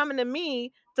somebody coming to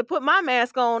me to put my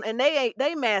mask on and they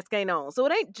mask ain't on. So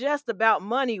it ain't just about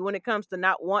money when it comes to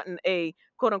not wanting a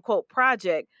quote unquote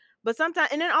project. But sometimes,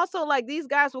 and then also like these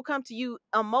guys will come to you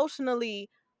emotionally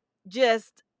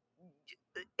just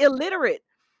illiterate.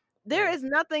 There Mm, is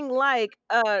nothing like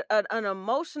an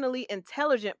emotionally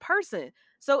intelligent person.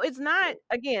 So it's not,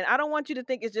 again, I don't want you to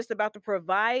think it's just about the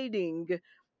providing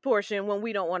portion when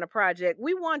we don't want a project.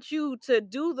 We want you to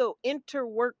do the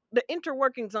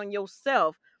interworkings on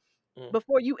yourself mm,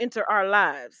 before you enter our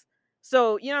lives.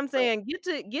 So, you know what I'm saying?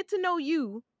 Get to know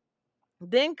you,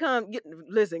 then get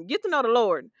to know the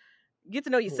Lord, get to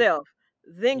know mm, yourself,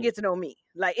 then mm, get to know me.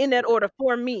 Like in that yeah, order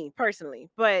for me personally.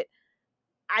 But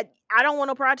I don't want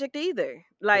no project either.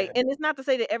 Like, yeah, and it's not to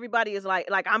say that everybody is like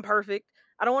I'm perfect.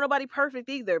 I don't want nobody perfect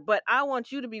either, but I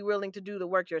want you to be willing to do the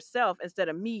work yourself instead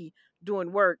of me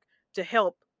doing work to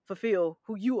help fulfill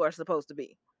who you are supposed to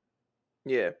be.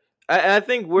 yeah. I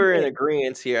think we're in Yeah,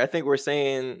 agreement here. I think we're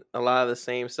saying a lot of the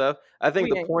same stuff. I think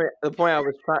we ain't. the point I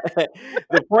was trying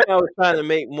the point I was trying to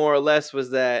make more or less was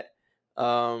that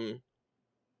um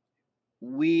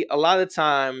we a lot of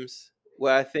times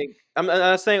what I think I'm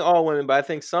not saying all women, but I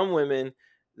think some women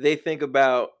they think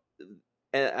about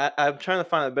and I'm trying to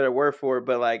find a better word for it,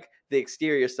 but like the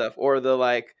exterior stuff or the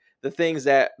like the things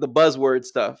that the buzzword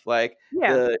stuff, like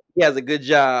Yeah. the he has a good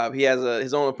job, he has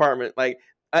his own apartment, like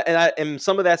and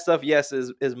some of that stuff, yes,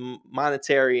 is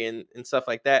monetary and stuff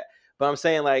like that. But I'm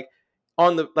saying like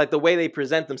on the like the way they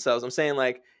present themselves, I'm saying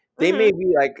like they may Mhm.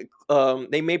 be like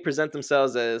they may present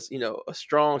themselves as a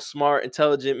strong, smart,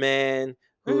 intelligent man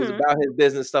who's Mhm. about his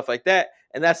business, stuff like that,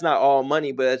 and that's not all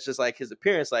money, but it's just like his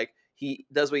appearance, like he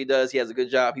does what he does. He has a good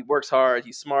job. He works hard.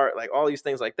 He's smart. Like all these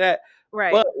things like that.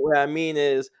 Right. But what I mean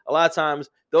is, a lot of times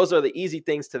those are the easy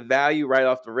things to value right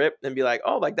off the rip and be like,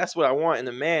 oh, like that's what I want in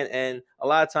a man. And a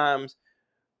lot of times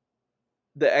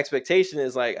the expectation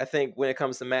is like, I think when it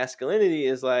comes to masculinity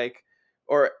is like,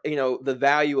 or the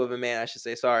value of a man, I should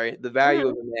say. Sorry, the value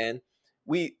of Mhm. a man.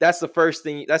 That's the first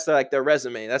thing. That's like their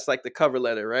resume. That's like the cover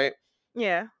letter, right?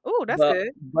 Yeah. Ooh, that's But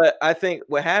good. but I think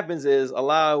what happens is a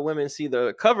lot of women see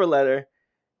the cover letter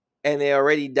and they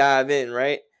already dive in,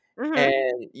 right? Mhm.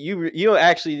 And you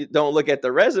actually don't look at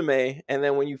the resume, and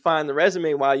then when you find the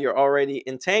resume while you're already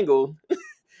entangled,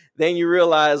 then you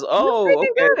realize, You oh,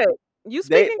 speaking okay, good. You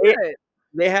they speaking they good.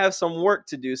 they have some work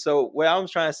to do. So what I'm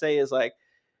trying to say is like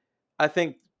I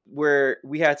think where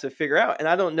we had to figure out, and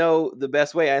I don't know the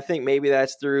best way. I think maybe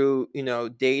that's through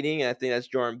dating. And I think that's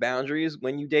drawing boundaries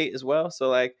when you date as well. So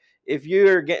like if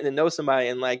you're getting to know somebody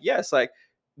and like yes, like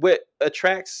what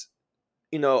attracts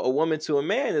a woman to a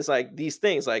man is like these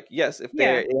things. Like yes, if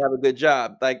Yeah. they have a good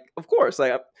job, like of course,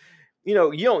 like you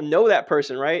don't know that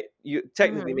person, right? You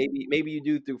technically Mhm. maybe you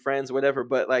do through friends, whatever,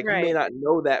 but like you may Right. not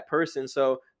know that person.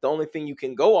 So the only thing you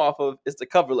can go off of is the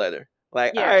cover letter.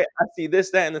 Like, all Yeah. right, I see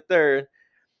this, that, and the third.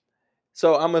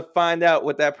 So I'm gonna find out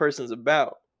what that person's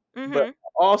about. But Mhm.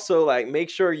 also like make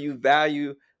sure you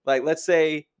value like let's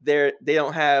say they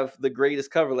don't have the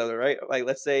greatest cover letter, right? Like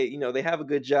let's say, they have a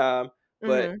good job,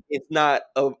 but Mhm. it's not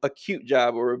a cute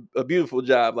job or a beautiful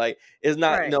job. Like it's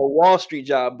not, Right. a Wall Street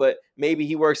job, but maybe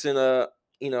he works in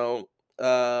you know,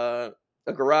 uh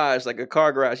a garage, like a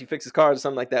car garage. He fixes cars or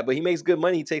something like that. But he makes good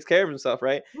money, he takes care of himself,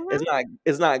 right? Mhm.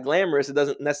 It's not glamorous. It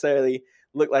doesn't necessarily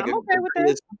look like I'm a okay with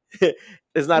that. greatest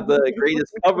it's not the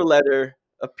greatest cover letter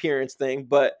appearance thing,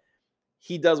 but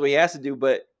he does what he has to do.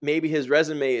 But maybe his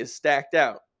resume is stacked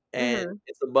out and Mhm.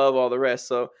 it's above all the rest.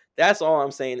 So that's all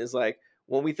I'm saying is like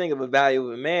when we think of a value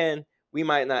of a man, we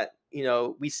might not,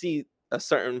 we see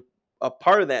a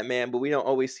part of that man, but we don't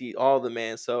always see all the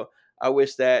man. So I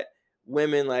wish that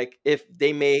women like if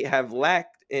they may have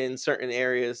lacked in certain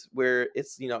areas where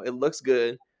it's it looks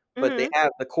good, but they Mhm.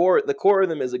 have the core of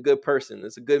them is a good person,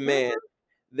 it's a good man, Mhm.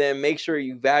 then make sure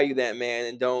you value that man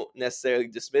and don't necessarily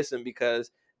dismiss him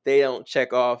because they don't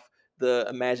check off the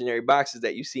imaginary boxes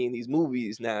that you see in these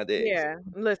movies nowadays. Yeah.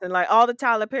 Listen, like all the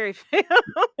Tyler Perry films,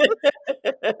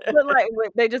 but like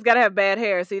they just gotta have bad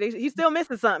hair. See, he's still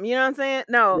missing something. You know what I'm saying?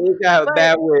 No, They got a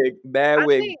but bad I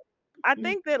wig. think I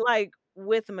think that like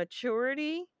with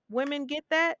maturity, women get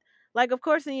that. Like, of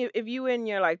course, if you in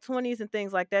your like 20s and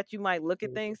things like that, you might look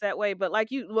at things that way. But like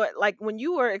when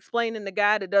you were explaining the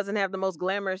guy that doesn't have the most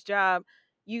glamorous job,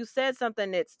 you said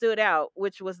something that stood out,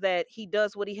 which was that he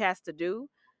does what he has to do,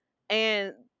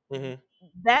 and Hmm.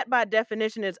 that by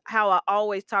definition is how I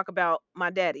always talk about my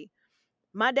daddy.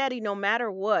 My daddy, no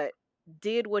matter what,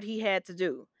 did what he had to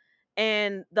do.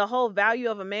 And the whole value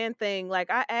of a man thing,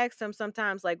 like I asked him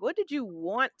sometimes, like, what did you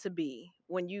want to be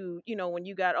when when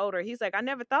you got older? He's like, I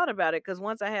never thought about it because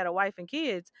once I had a wife and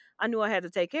kids, I knew I had to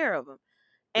take care of them.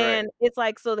 Right. And it's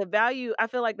like, so the value, I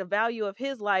feel like the value of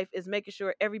his life is making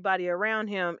sure everybody around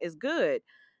him is good.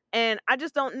 And I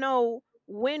just don't know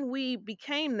when we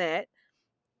became that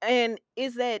And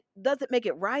is that, does it make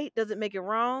it right? Does it make it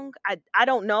wrong? I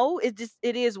don't know. It just,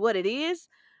 it is what it is.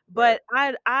 Right.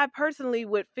 But I personally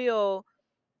would feel,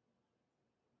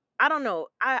 I don't know.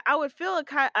 I would feel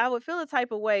I would feel a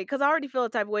type of way, cuz I already feel a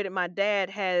type of way that my dad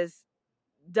has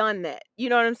done that. You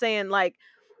know what I'm saying? Like,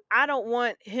 I don't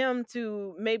want him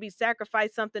to maybe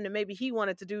sacrifice something that maybe he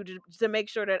wanted to do to make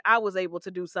sure that I was able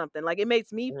to do something. Like, it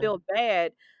makes me Mhm. feel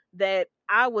bad that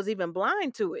I was even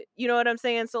blind to it. You know what I'm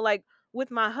saying? So like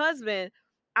with my husband,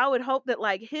 I would hope that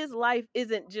like his life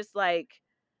isn't just like,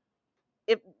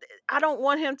 if I don't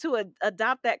want him to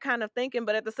adopt that kind of thinking,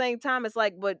 but at the same time, it's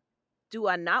like, but do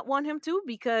I not want him to?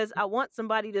 Because I want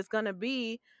somebody that's gonna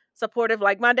be supportive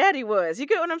like my daddy was. You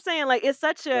get what I'm saying? Like, it's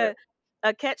such Right.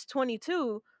 a catch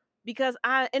 22, because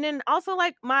I, and then also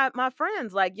like my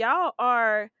friends, like y'all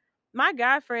are, my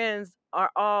guy friends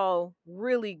are all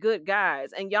really good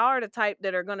guys, and y'all are the type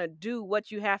that are gonna do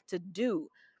what you have to do.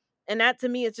 And that to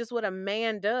me is just what a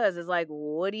man does, is like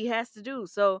what he has to do.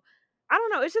 So I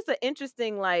don't know. It's just an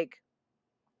interesting like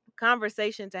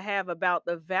conversation to have about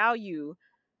the value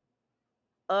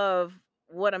of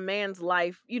what a man's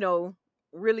life,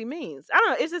 really means. I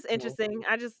don't know. It's just Mhm. interesting.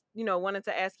 I just, wanted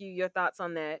to ask you your thoughts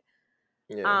on that.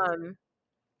 Yeah. Um,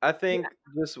 I yeah, think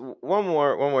just one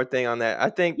more thing on that. I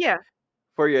think yeah,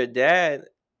 for your dad,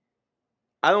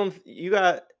 I don't you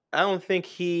got I don't think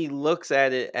he looks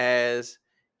at it as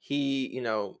he,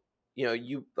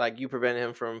 you like you prevented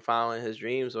him from following his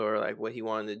dreams or like what he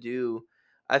wanted to do.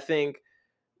 I think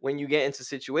when you get into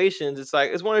situations, it's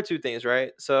like it's one or two things,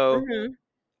 right? So hmm,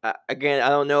 again, I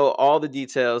don't know all the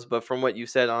details, but from what you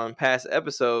said on past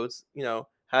episodes,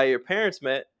 how your parents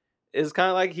met is kind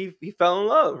of like he fell in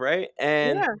love, right?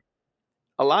 And yeah,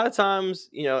 a lot of times,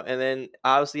 and then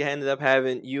obviously I ended up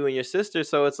having you and your sister,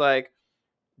 so it's like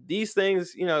these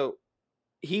things,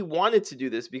 he wanted to do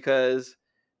this because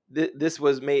this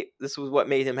was what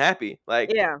made him happy.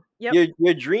 Like yeah, yep,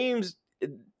 your dreams,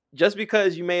 just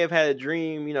because you may have had a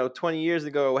dream, 20 years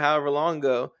ago or however long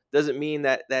ago, doesn't mean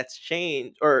that that's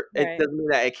changed, or it right, doesn't mean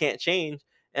that it can't change.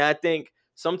 And I think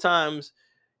sometimes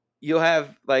you'll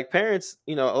have like parents,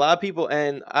 a lot of people,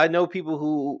 and I know people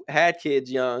who had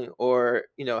kids young, or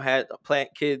had plant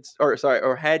kids, or sorry,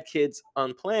 or had kids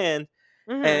unplanned,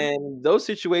 hmm, and those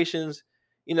situations,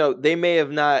 they may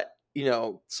have not,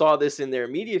 saw this in their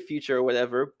immediate future or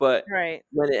whatever, but right,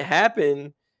 when it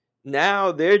happened,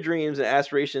 now their dreams and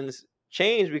aspirations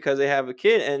change because they have a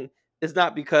kid. And it's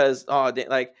not because,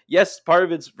 like, yes, part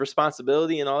of it's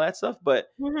responsibility and all that stuff, but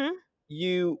hmm,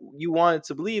 you wanted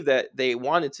to believe that they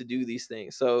wanted to do these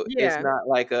things. So it's yeah, not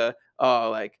like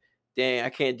like, dang, I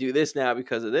can't do this now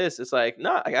because of this. It's like,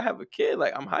 no, like, I have a kid,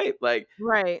 like I'm hyped. Like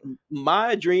right,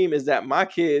 my dream is that my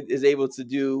kid is able to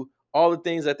do all the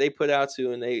things that they put out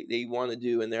to and they want to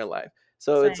do in their life.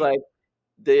 So it's same, like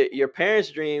your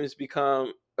parents' dreams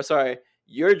become, sorry,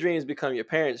 your dreams become your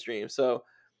parents' dreams. So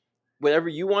whatever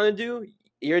you want to do,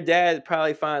 your dad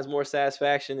probably finds more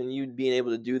satisfaction in you being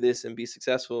able to do this and be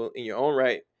successful in your own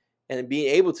right. And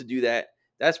being able to do that,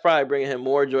 that's probably bringing him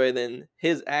more joy than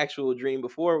his actual dream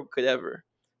before could ever.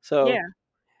 yeah. So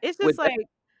It's with just like,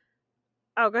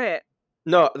 oh, go ahead.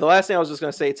 No, the last thing I was just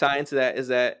gonna say, tie into that, is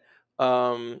that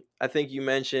I think you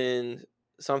mentioned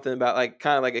something about like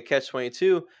kind of like a catch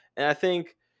 22, and I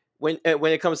think when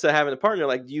it comes to having a partner,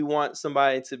 like, do you want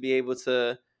somebody to be able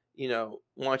to,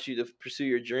 want you to pursue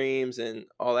your dreams and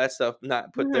all that stuff,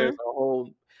 not put theirs Hmm, on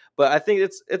hold? But I think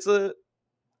it's a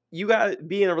you gotta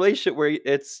be in a relationship where you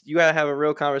gotta have a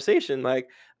real conversation. Like,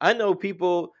 I know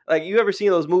people, like, you ever seen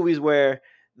those movies where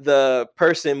the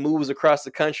person moves across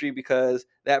the country because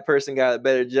that person got a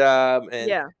better job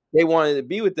and yeah, they wanted to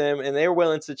be with them, and they were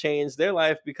willing to change their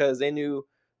life because they knew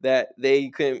that they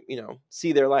couldn't,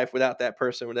 see their life without that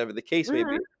person, whatever the case may be.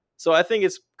 hmm, So I think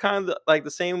it's kind of like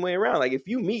the same way around. Like, if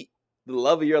you meet the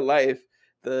love of your life,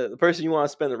 the person you want to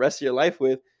spend the rest of your life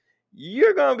with,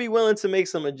 you're gonna be willing to make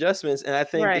some adjustments, and I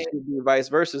think it right, should be vice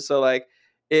versa. So, like,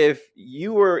 if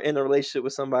you were in a relationship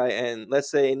with somebody, and let's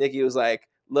say Nikki was like,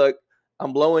 "Look,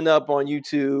 I'm blowing up on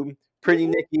YouTube, Pretty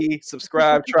hmm, Nikki,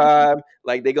 subscribe tribe,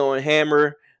 like they going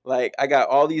hammer. Like, I got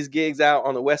all these gigs out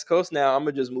on the West Coast now. I'm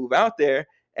gonna just move out there."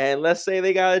 And let's say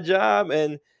they got a job,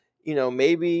 and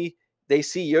maybe they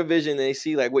see your vision, and they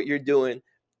see like what you're doing,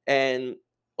 and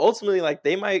ultimately, like,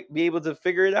 they might be able to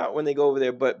figure it out when they go over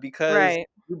there. But because right,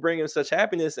 you bring them such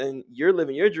happiness and you're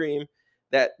living your dream,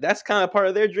 that's kind of part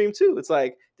of their dream too. It's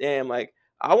like, damn, like,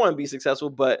 I want to be successful,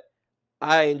 but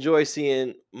I enjoy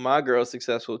seeing my girl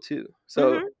successful too.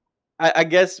 So hmm, I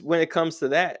guess when it comes to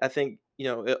that, I think,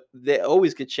 they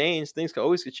always could change. Things could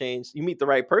always could change. You meet the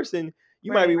right person,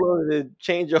 you might right. be willing to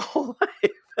change your whole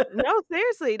life. No,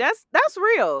 seriously, that's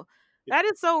real. That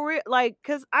is so real. Like,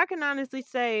 cause I can honestly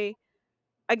say,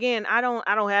 again, I don't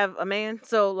have a man,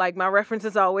 so like my reference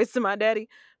is always to my daddy.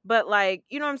 But like,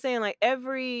 you know what I'm saying? Like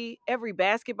every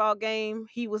basketball game,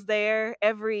 he was there.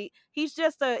 He's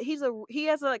just he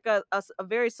has like a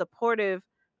very supportive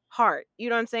heart. You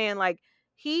know what I'm saying? Like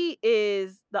he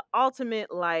is the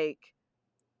ultimate like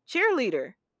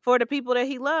cheerleader for the people that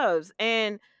he loves.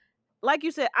 And like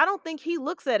you said, I don't think he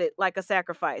looks at it like a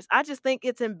sacrifice. I just think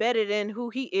it's embedded in who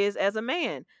he is as a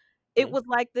man. It Mhm, was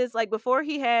like this, like before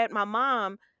he had my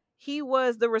mom, he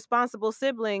was the responsible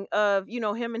sibling of,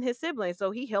 him and his siblings.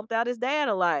 So he helped out his dad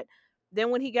a lot. Then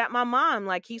when he got my mom,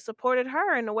 like he supported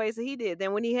her in the ways that he did.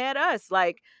 Then when he had us,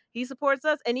 like he supports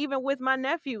us. And even with my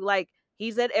nephew, like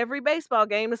he's at every baseball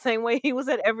game the same way he was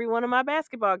at every one of my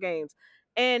basketball games.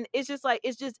 And it's just like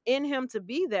it's just in him to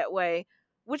be that way,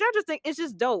 which I just think it's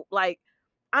just dope. Like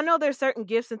I know there's certain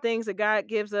gifts and things that God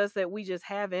gives us that we just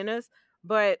have in us,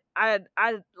 but I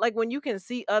like when you can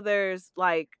see others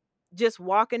like just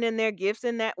walking in their gifts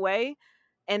in that way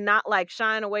and not like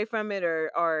shying away from it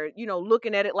or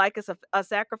looking at it like it's a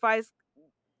sacrifice.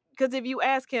 Because if you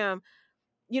ask him,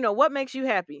 what makes you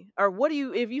happy, or what do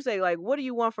you, if you say like, what do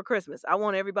you want for Christmas? I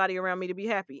want everybody around me to be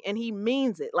happy, and he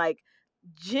means it, like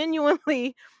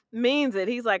genuinely means it.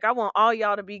 He's like, I want all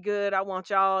y'all to be good. I want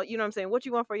y'all, you know what I'm saying? What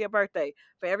you want for your birthday?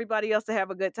 For everybody else to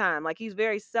have a good time. Like he's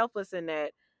very selfless in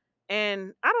that.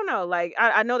 And I don't know, like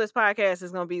I know this podcast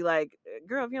is gonna be like,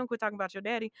 girl, if you don't quit talking about your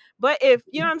daddy. But if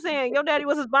you know what I'm saying, your daddy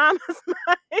was as bomb as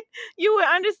mine, you would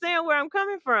understand where I'm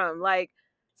coming from. Like,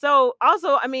 so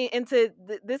also, I mean,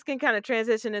 this can kind of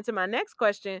transition into my next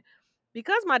question.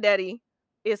 Because my daddy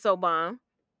is so bomb,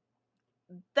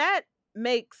 that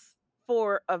makes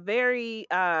for a very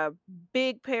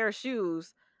big pair of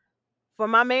shoes for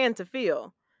my man to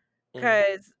fill. mhm,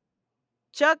 Cause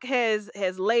Chuck has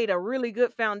laid a really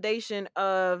good foundation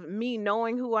of me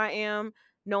knowing who I am,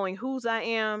 knowing whose I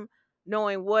am,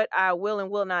 knowing what I will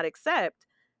and will not accept.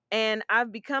 And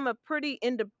I've become a pretty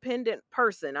independent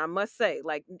person, I must say.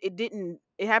 Like it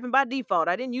happened by default.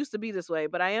 I didn't used to be this way,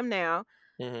 but I am now.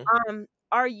 mhm.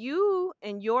 Are you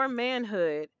in your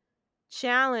manhood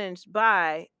challenged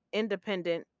by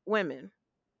independent women?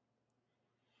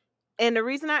 And the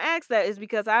reason I ask that is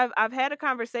because I've had a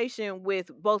conversation with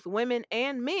both women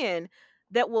and men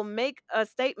that will make a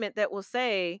statement that will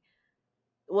say,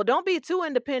 "Well, don't be too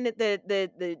independent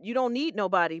that you don't need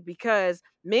nobody because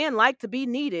men like to be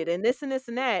needed and this and this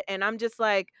and that." And I'm just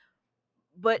like,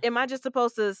 "But am I just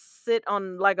supposed to sit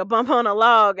on like a bump on a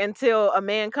log until a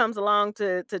man comes along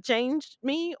to change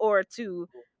me or to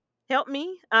help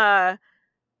me?"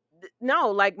 No,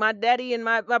 like my daddy and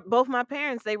both my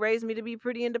parents, they raised me to be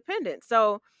pretty independent.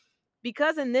 So,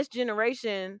 because in this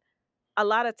generation a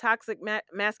lot of toxic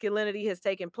masculinity has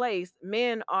taken place,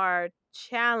 men are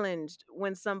challenged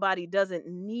when somebody doesn't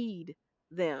need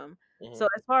them. So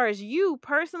Mhm. as far as you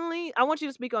personally, I want you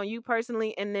to speak on you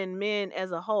personally and then men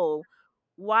as a whole,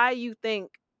 why you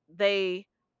think they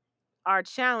are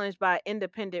challenged by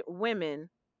independent women,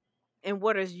 and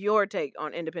what is your take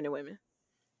on independent women?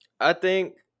 I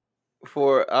think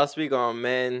I'll speak on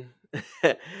men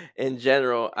in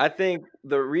general. I think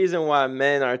the reason why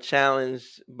men are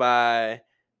challenged by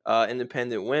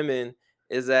independent women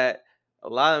is that a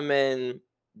lot of men,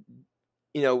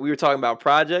 we were talking about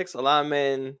projects. A lot of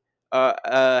men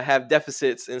have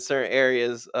deficits in certain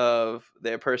areas of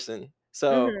their person.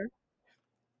 So Mhm.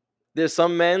 there's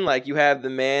some men, like you have the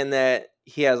man that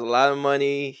he has a lot of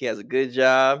money, he has a good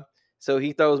job, so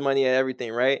he throws money at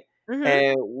everything, right? Mhm.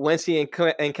 And once he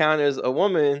encounters a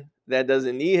woman that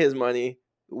doesn't need his money,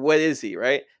 what is he,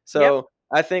 right? Yep. So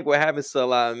I think what happens to a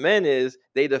lot of men is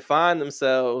they define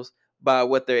themselves by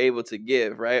what they're able to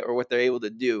give, right, or what they're able to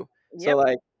do. So Yep.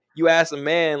 like you ask a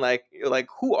man, like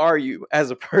who are you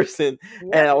as a person,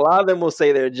 and Yep. a lot of them will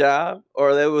say their job,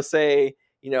 or they will say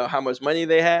how much money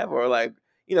they have, or like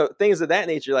things of that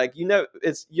nature. Like you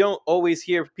don't always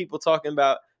hear people talking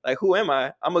about like, who am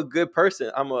I? I'm a good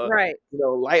person, I'm a Right.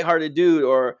 lighthearted dude,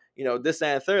 or this,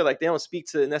 that, and third. Like they don't speak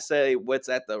to necessarily what's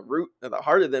at the root or the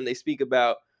heart of them. They speak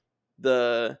about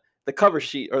the cover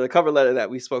sheet or the cover letter that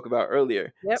we spoke about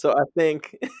earlier. Yep. So I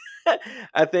think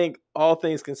I think all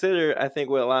things considered, I think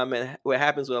what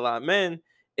happens with a lot of men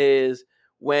is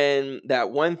when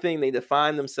that one thing they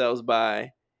define themselves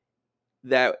by,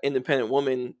 that independent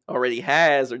woman already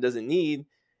has or doesn't need,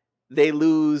 they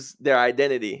lose their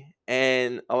identity.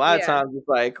 And a lot of Yeah. times it's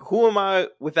like, who am I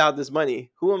without this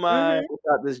money? Who am I Mhm.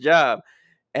 without this job?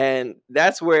 And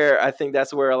that's where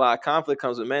a lot of conflict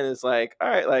comes with men. It's like, all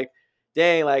right, like,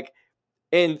 dang, like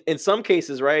in some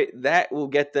cases, right, that will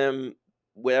get them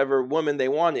whatever woman they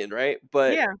wanted, right?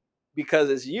 But Yeah. because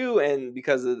it's you and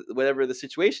because of whatever the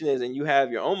situation is, and you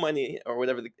have your own money or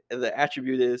whatever the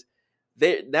attribute is,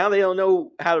 they don't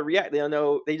know how to react. They don't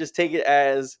know. They just take it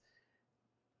as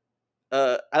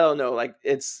I don't know, like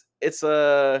it's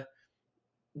a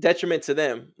detriment to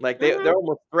them. Like they're Mhm.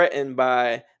 almost threatened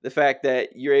by the fact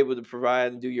that you're able to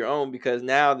provide and do your own because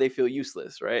now they feel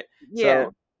useless, right? Yeah.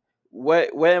 So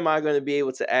what am I going to be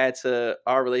able to add to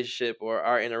our relationship or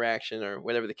our interaction or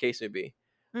whatever the case may be?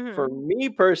 For Mhm. me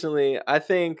personally, I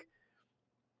think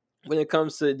when it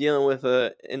comes to dealing with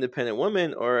a independent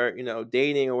woman or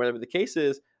dating or whatever the case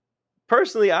is,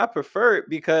 personally I prefer it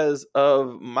because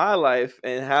of my life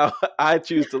and how I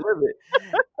choose to live it.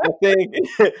 I think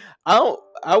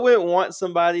I wouldn't want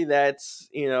somebody that's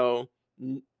needy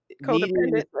in the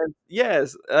Codependent. sense.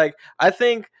 Yes, like I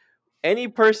think any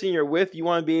person you're with, you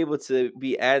want to be able to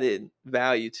be added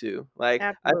value to. Like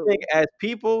I think Absolutely. as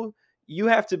people, you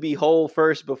have to be whole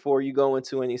first before you go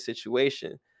into any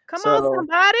situation. Come on, So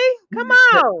somebody. Come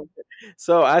on.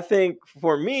 so I think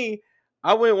for me,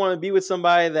 I wouldn't want to be with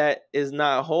somebody that is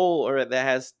not whole or that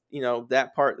has,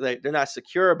 that part that they're not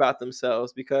secure about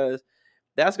themselves because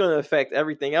that's going to affect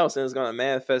everything else and it's going to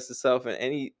manifest itself in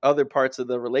any other parts of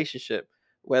the relationship,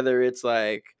 whether it's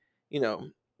like, you know,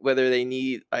 whether they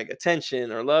need like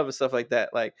attention or love and stuff like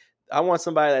that. Like I want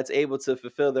somebody that's able to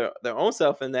fulfill their own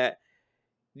self in that.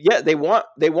 Yeah, they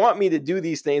want me to do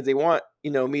these things. They want,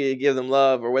 me to give them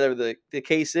love or whatever the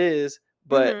case is,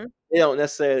 but Mhm. they don't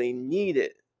necessarily need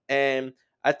it. And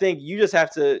I think you just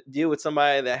have to deal with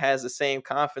somebody that has the same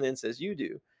confidence as you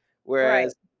do. Right.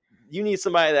 Whereas you need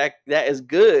somebody that is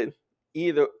good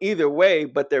either way,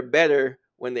 but they're better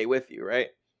when they with you, right?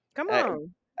 Come I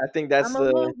on. I think that's I'm a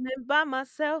the movement by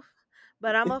myself,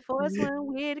 but I'm a force when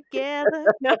we're together.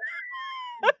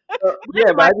 No, blame yeah,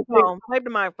 the but I just think microphone. Blame the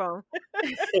microphone.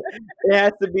 it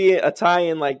has to be a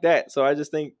tie-in like that. So I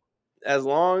just think as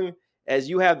long as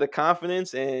you have the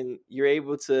confidence and you're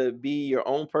able to be your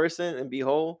own person and be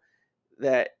whole,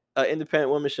 that an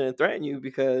independent woman shouldn't threaten you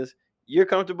because you're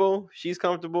comfortable, she's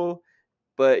comfortable,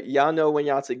 but y'all know when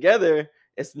y'all together,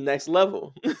 it's the next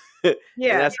level. And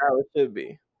Yeah. that's how it should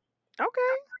be.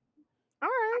 Okay. All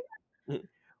right.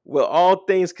 Well, all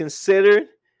things considered,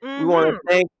 we want to Mhm.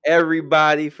 thank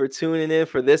everybody for tuning in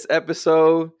for this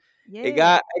episode. It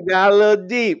Yeah. got a little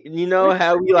deep, you know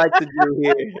how we like to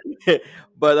do here.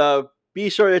 But be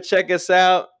sure to check us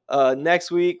out. Next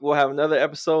week we'll have another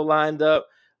episode lined up.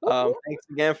 Whoop, whoop. Thanks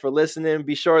again for listening.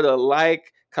 Be sure to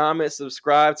like, comment,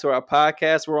 subscribe to our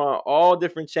podcast. We're on all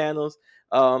different channels.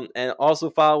 And also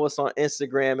follow us on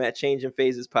Instagram at Changing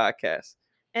Phases Podcast.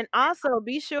 And also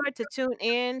be sure to tune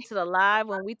in to the live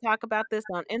when we talk about this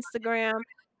on Instagram.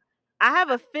 I have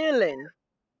a feeling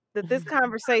that this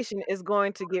conversation is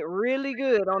going to get really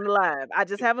good on the live. I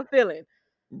just have a feeling.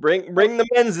 Bring the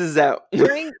menses out.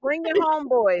 Bring your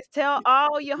homeboys. Tell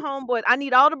all your homeboys. I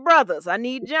need all the brothers. I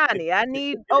need Johnny. I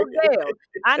need Odell.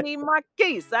 I need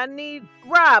Marquise. I need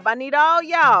Rob. I need all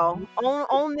y'all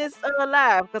on this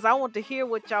live because I want to hear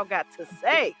what y'all got to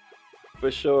say.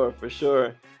 For sure, for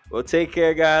sure. Well, take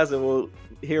care, guys, and we'll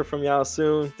hear from y'all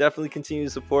soon. Definitely continue to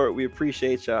support. We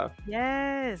appreciate y'all.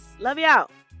 Yes. Love y'all.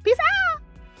 Peace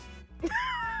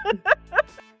out.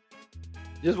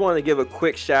 Just want to give a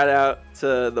quick shout out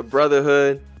to the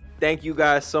Brotherhood. Thank you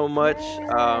guys so much.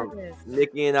 Yes.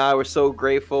 Nikki and I were so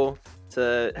grateful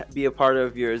to be a part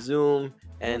of your Zoom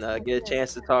and get a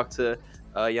chance to talk to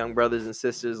young brothers and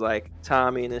sisters like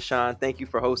Tommy and Ashan. Thank you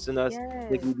for hosting us.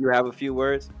 Yes. Nikki, do you have a few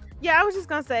words? Yeah, I was just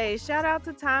gonna say shout out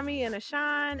to Tommy and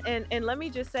Ashan, and let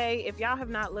me just say if y'all have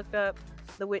not looked up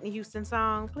the Whitney Houston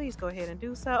song, please go ahead and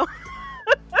do so.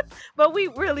 But we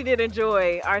really did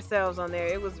enjoy ourselves on there.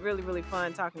 It was really, really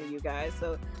fun talking to you guys.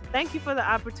 So thank you for the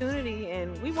opportunity,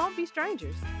 and we won't be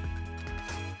strangers.